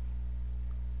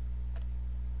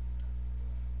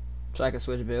 So I can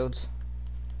switch builds.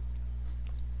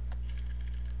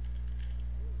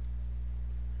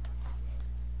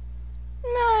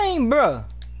 Man, bruh.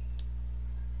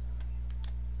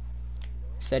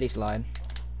 SETI slide.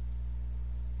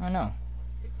 I know.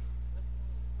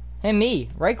 Hit me,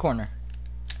 right corner.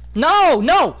 No,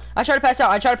 no! I try to pass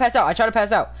out, I try to pass out, I try to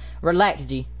pass out. Relax,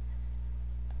 G.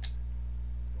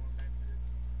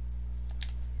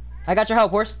 I got your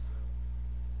help, horse.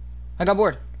 I got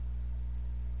bored.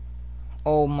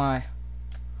 Oh my.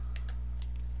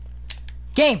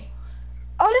 Game!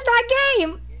 Oh, this not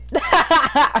game!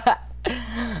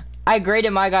 I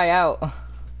graded my guy out.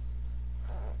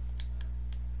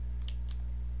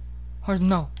 Horse,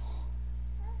 no.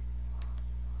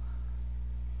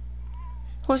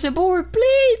 Horse board,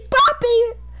 please,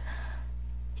 Poppy!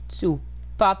 Su,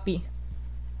 Poppy.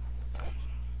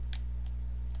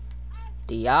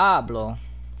 Diablo.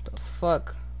 The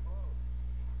fuck?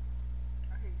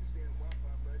 I hate this damn Wi-Fi,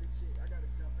 bro. This shit, I gotta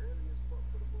jump early as fuck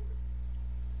for the board.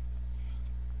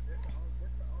 That's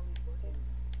the only fucking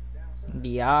downside.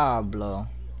 Diablo.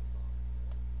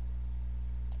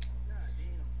 God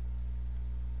damn.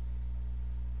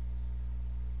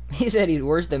 He said he's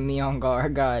worse than me on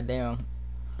guard. God damn.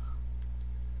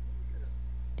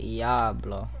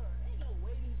 Diablo. Bro, ain't no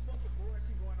way these fucking boards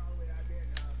keep going all the way out there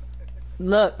now.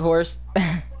 Look, horse.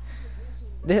 Fucking position,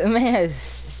 bro. This man has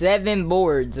 7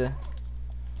 boards. Cause, bro,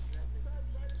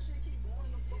 this shit keep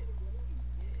going the fucking way.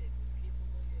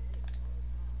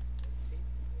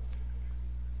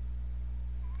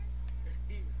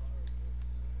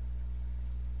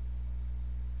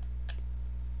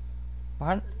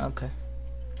 What? Okay.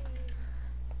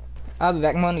 I'll be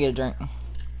back. I'm gonna get a drink. I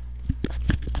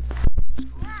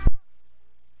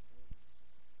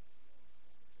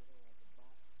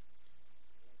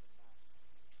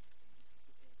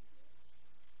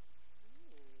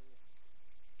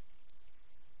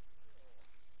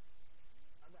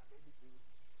got baby food.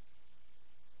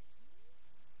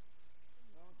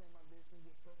 I don't think my bitch can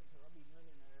get pregnant cause I be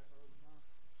nutting her asshole now.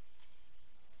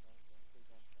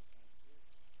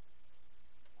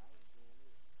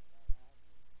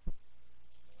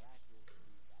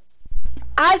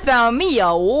 I found me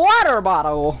a water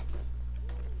bottle. I found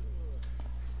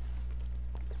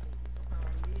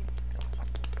me, some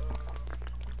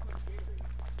Gatorade.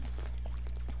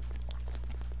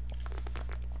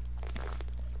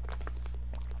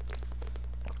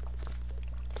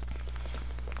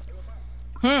 Hey, what about?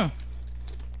 Hmm.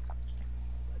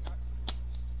 Like,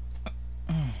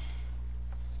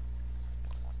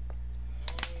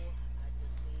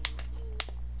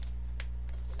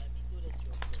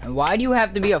 And why do you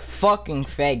have to be a fucking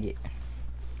faggot? you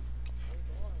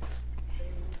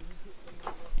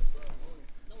put some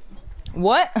on the morning.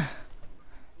 What?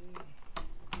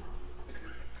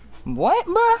 What,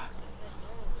 bruh?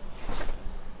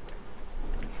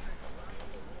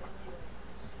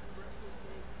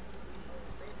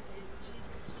 Breakfast cake, baby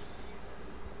food.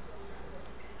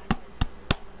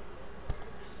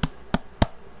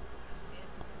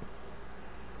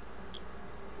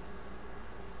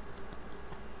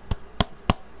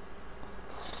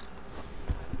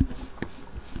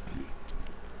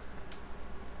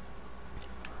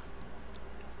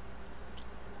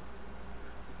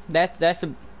 That's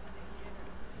a.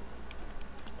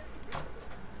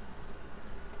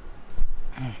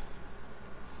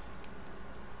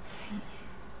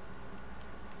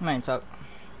 Man, talk.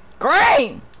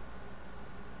 Green.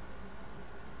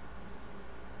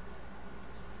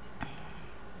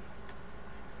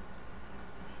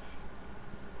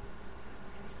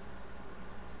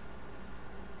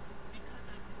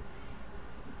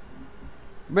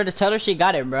 Bro, just tell her she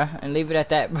got it, bro, and leave it at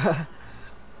that, bro.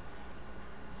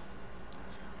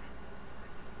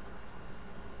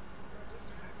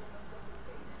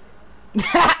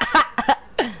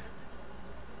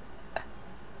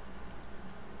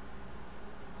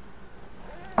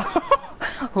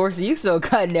 Horsey, you so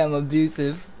goddamn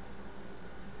abusive.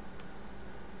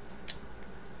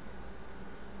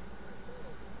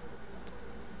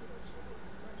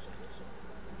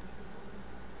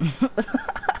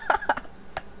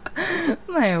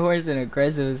 My horse is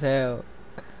aggressive as hell.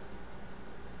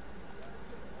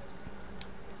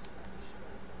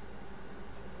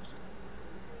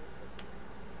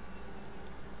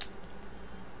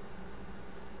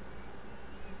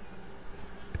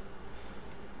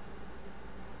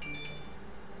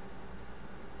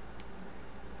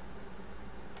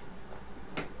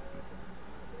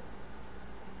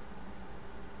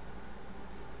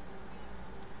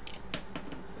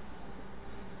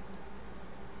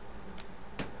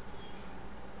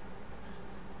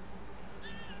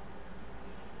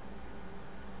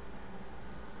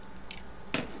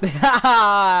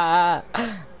 Let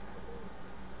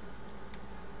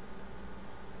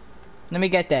me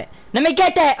get that. Let me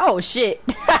get that! Oh shit!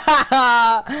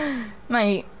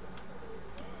 Mate.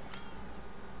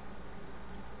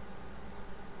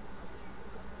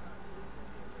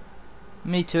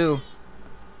 Me too.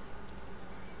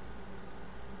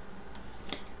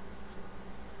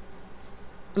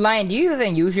 Lion, do you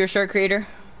even use your shirt creator?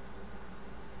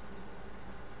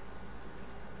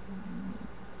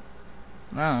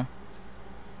 Oh.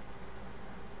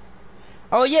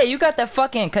 Oh yeah, you got the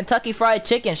fucking Kentucky Fried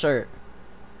Chicken shirt.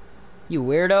 You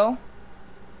weirdo.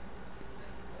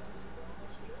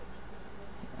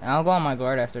 I'll go on my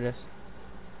guard after this.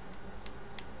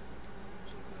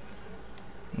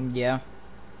 Yeah.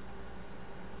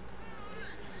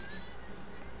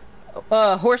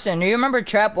 Horson, do you remember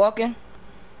Trap Walking?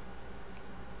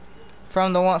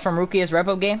 From the one from Rukia's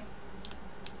Repo game?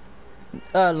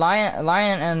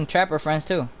 Lion and Trap are friends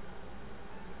too.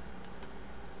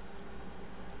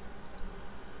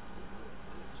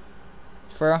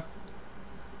 For real?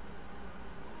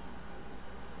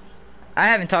 I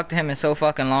haven't talked to him in so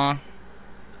fucking long.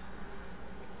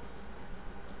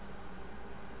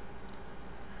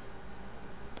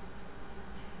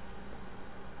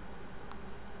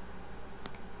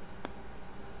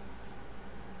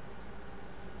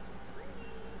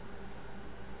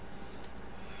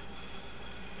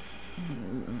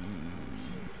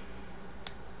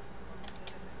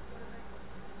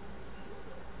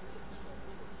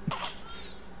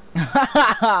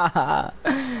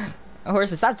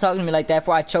 Horse, stop talking to me like that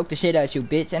before I choke the shit out you,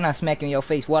 bitch, and I smack you in your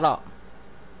face. What up?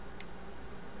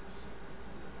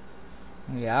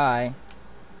 Yeah, alright.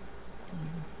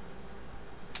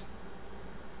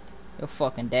 Your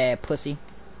fucking dad, pussy.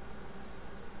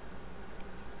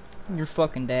 Your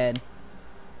fucking dad.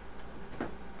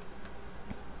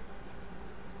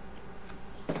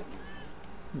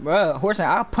 Bruh, Horse,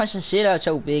 I'll punch the shit out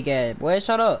your big ass. Boy,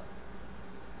 shut up.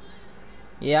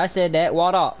 Yeah, I said that.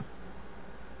 What up?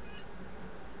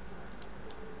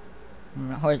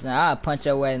 Horse, I'll punch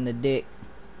your ass in the dick.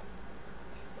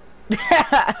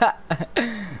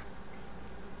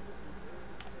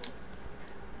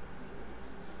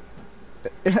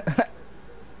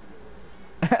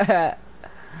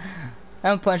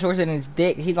 I'm punch Horse in his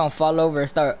dick. He gonna fall over and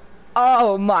start.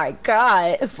 Oh my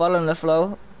god! Fall on the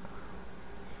floor.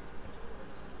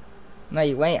 No,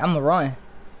 you ain't. I'm gonna run.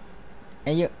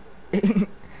 And you.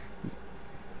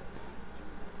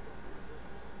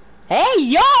 Hey,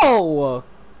 yo!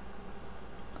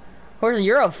 Horse,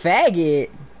 you're a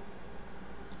faggot.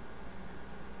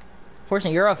 Horse,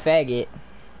 you're a faggot.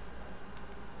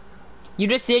 You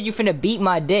just said you finna beat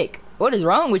my dick. What is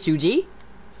wrong with you, G?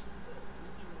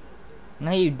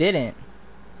 No, you didn't.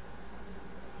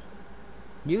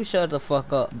 You shut the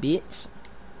fuck up, bitch.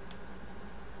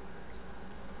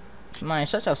 Man,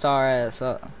 shut your sour ass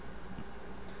up.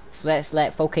 Slap,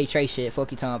 4K Trey shit.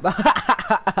 Fuck you talking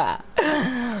about.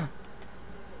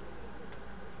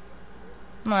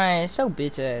 Man, shut your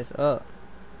bitch ass up.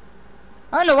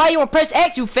 I don't know why you wanna press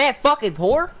X, you fat fucking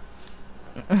whore.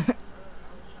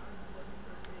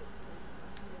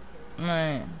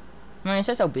 Man,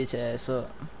 shut your bitch ass up.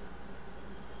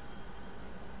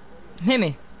 Hit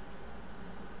me.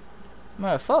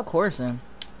 Man, fuck Horson.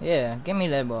 Yeah, give me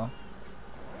that ball.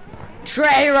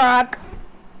 Trey Rock!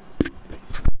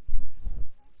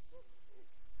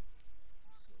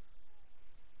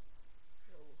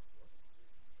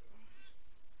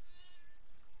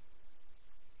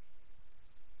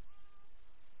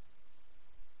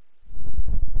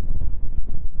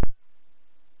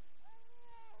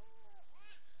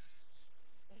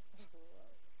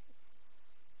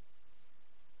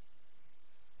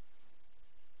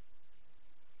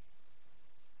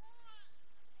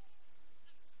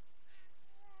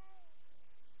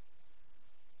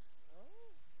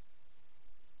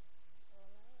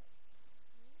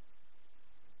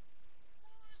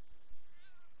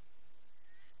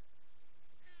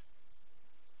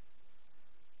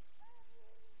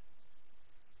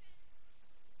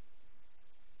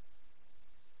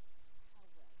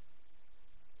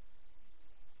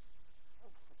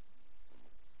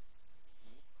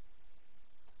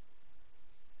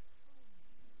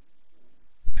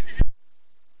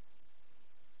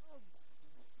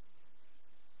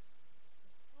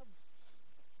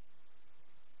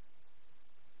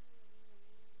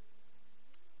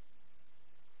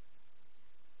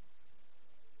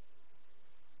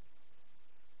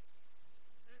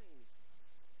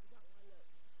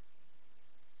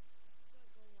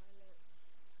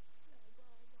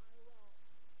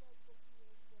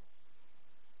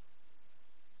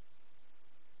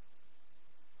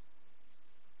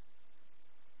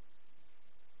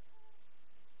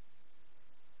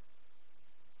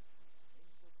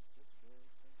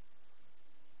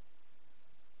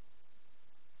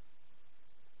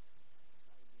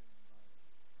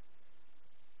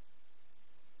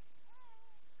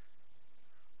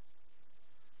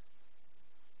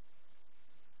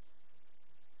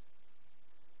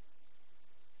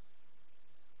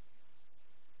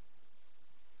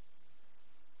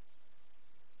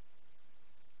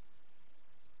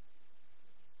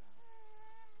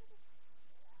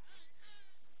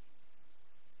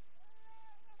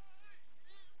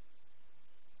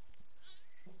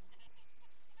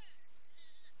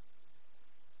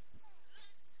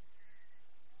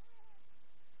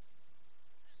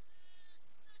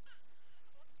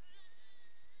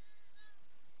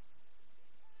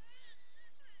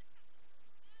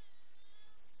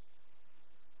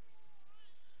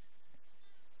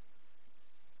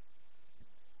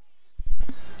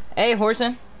 Hey,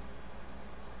 Horson.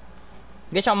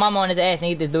 Get your mama on his ass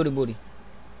and eat this duty booty.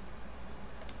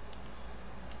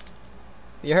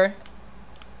 You heard?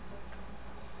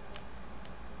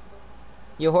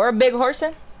 You heard, big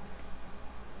Horson?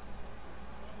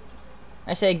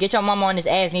 I said, get your mama on his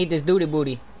ass and eat this duty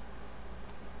booty.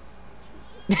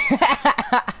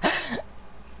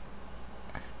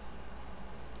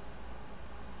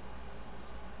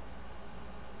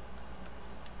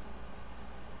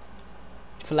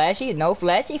 Flashy? No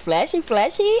flashy, flashy,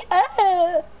 flashy.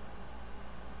 I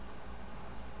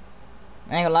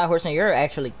ain't gonna lie, Horson, you're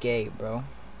actually gay, bro.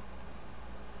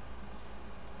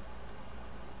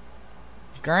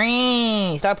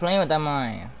 Green! Stop playing with that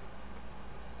mine.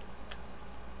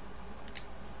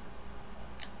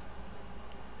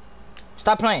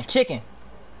 Stop playing. Chicken.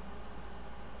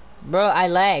 Bro, I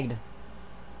lagged.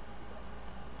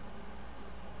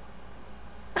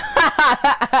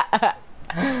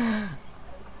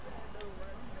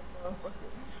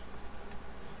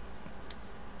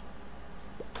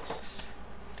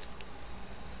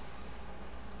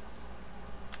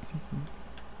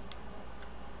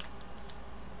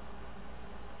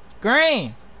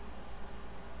 Green!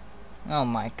 Oh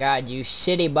my god, you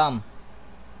shitty bum.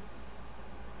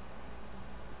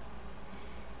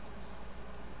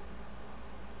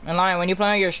 And Lion, when you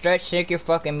play on your stretch, take your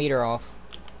fucking meter off.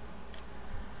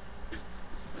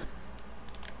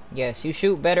 Yes, you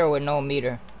shoot better with no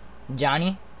meter.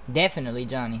 Johnny? Definitely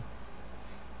Johnny.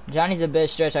 Johnny's the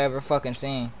best stretch I ever fucking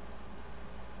seen.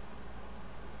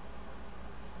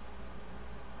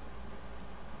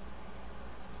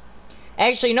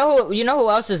 Actually, you know who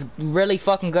else is really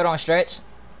fucking good on stretch?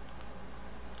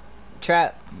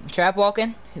 Trap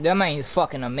walking. That man is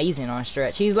fucking amazing on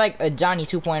stretch. He's like a Johnny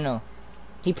 2.0.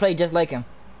 He played just like him.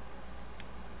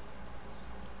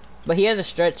 But he has a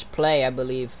stretch play, I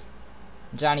believe.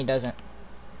 Johnny doesn't.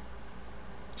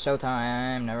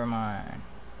 Showtime, never mind.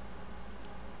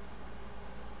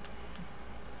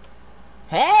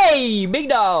 Hey, big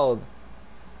dog!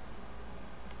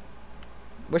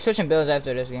 We're switching builds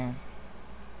after this game.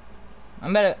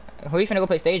 I'm better. Who you finna go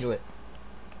play stage with?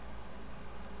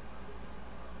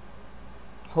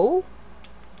 Who?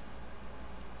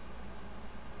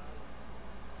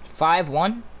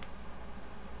 5-1?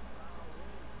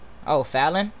 Oh,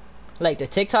 Fallon? Like the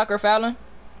TikToker Fallon?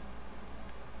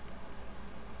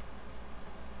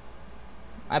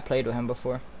 I played with him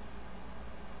before.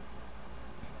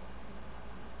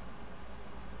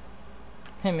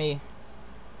 Hit me.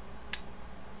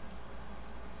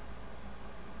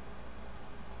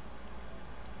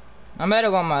 I'm better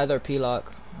go on my other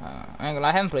P-Lock. I ain't gonna lie,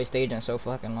 I haven't played stage in so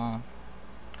fucking long.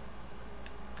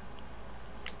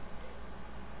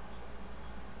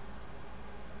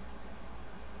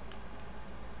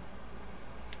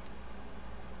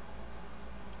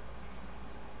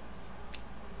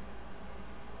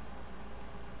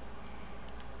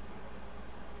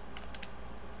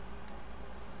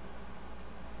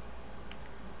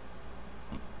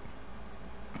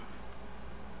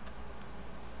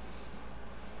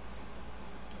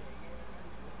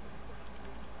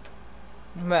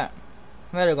 But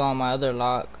I better go on my other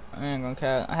lock. I ain't gonna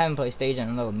care. I haven't played stage in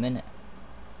a little minute.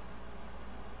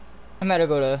 I better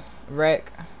go to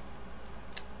rec.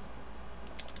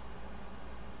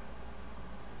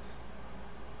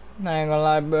 I ain't gonna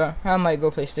lie, bro. I might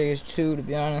go play stage 2 to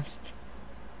be honest.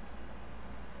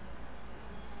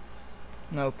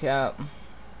 No cap.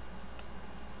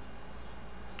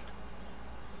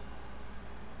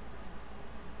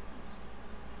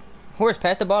 Horse,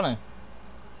 pass the ball in.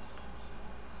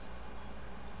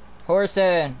 Horse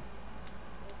in.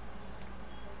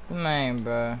 Man,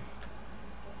 bro.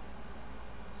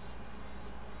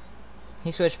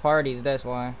 He switched parties, that's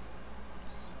why.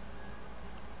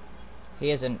 He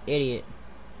is an idiot.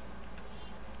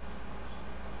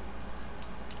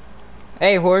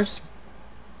 Hey, horse.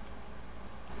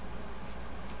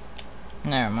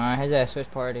 Never mind, his ass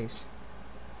switched parties.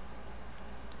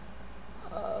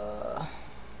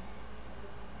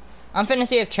 I'm finna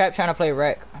see if Trap trying to play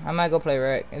rec. I might go play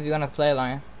rec if you're gonna play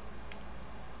Lion.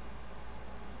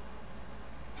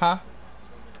 Huh?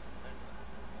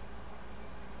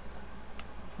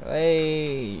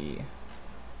 Hey.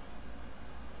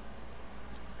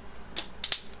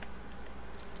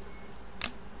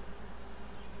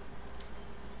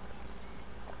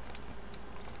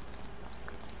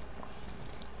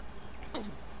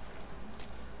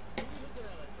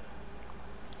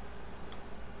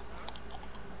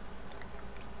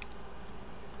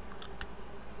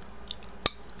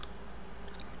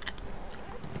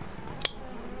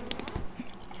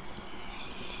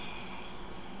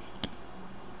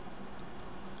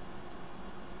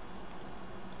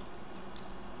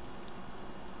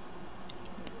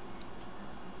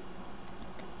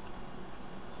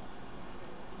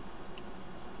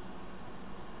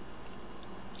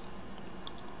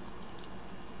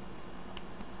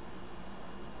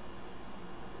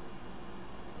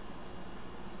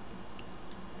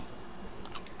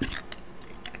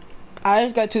 I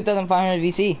just got 2,500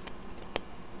 VC.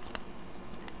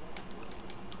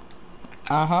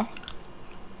 Uh-huh.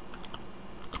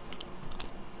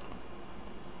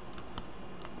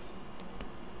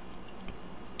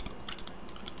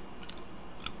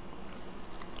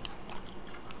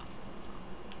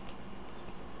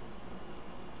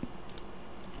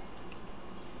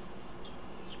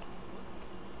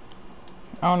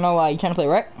 I don't know why you trying to play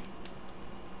wreck.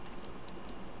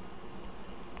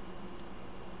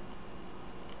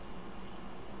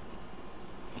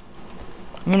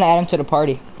 I'm gonna add him to the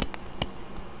party.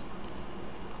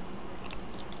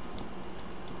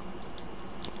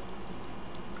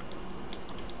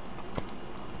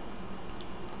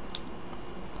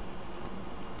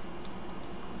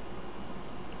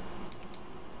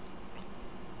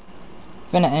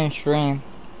 Finna end stream.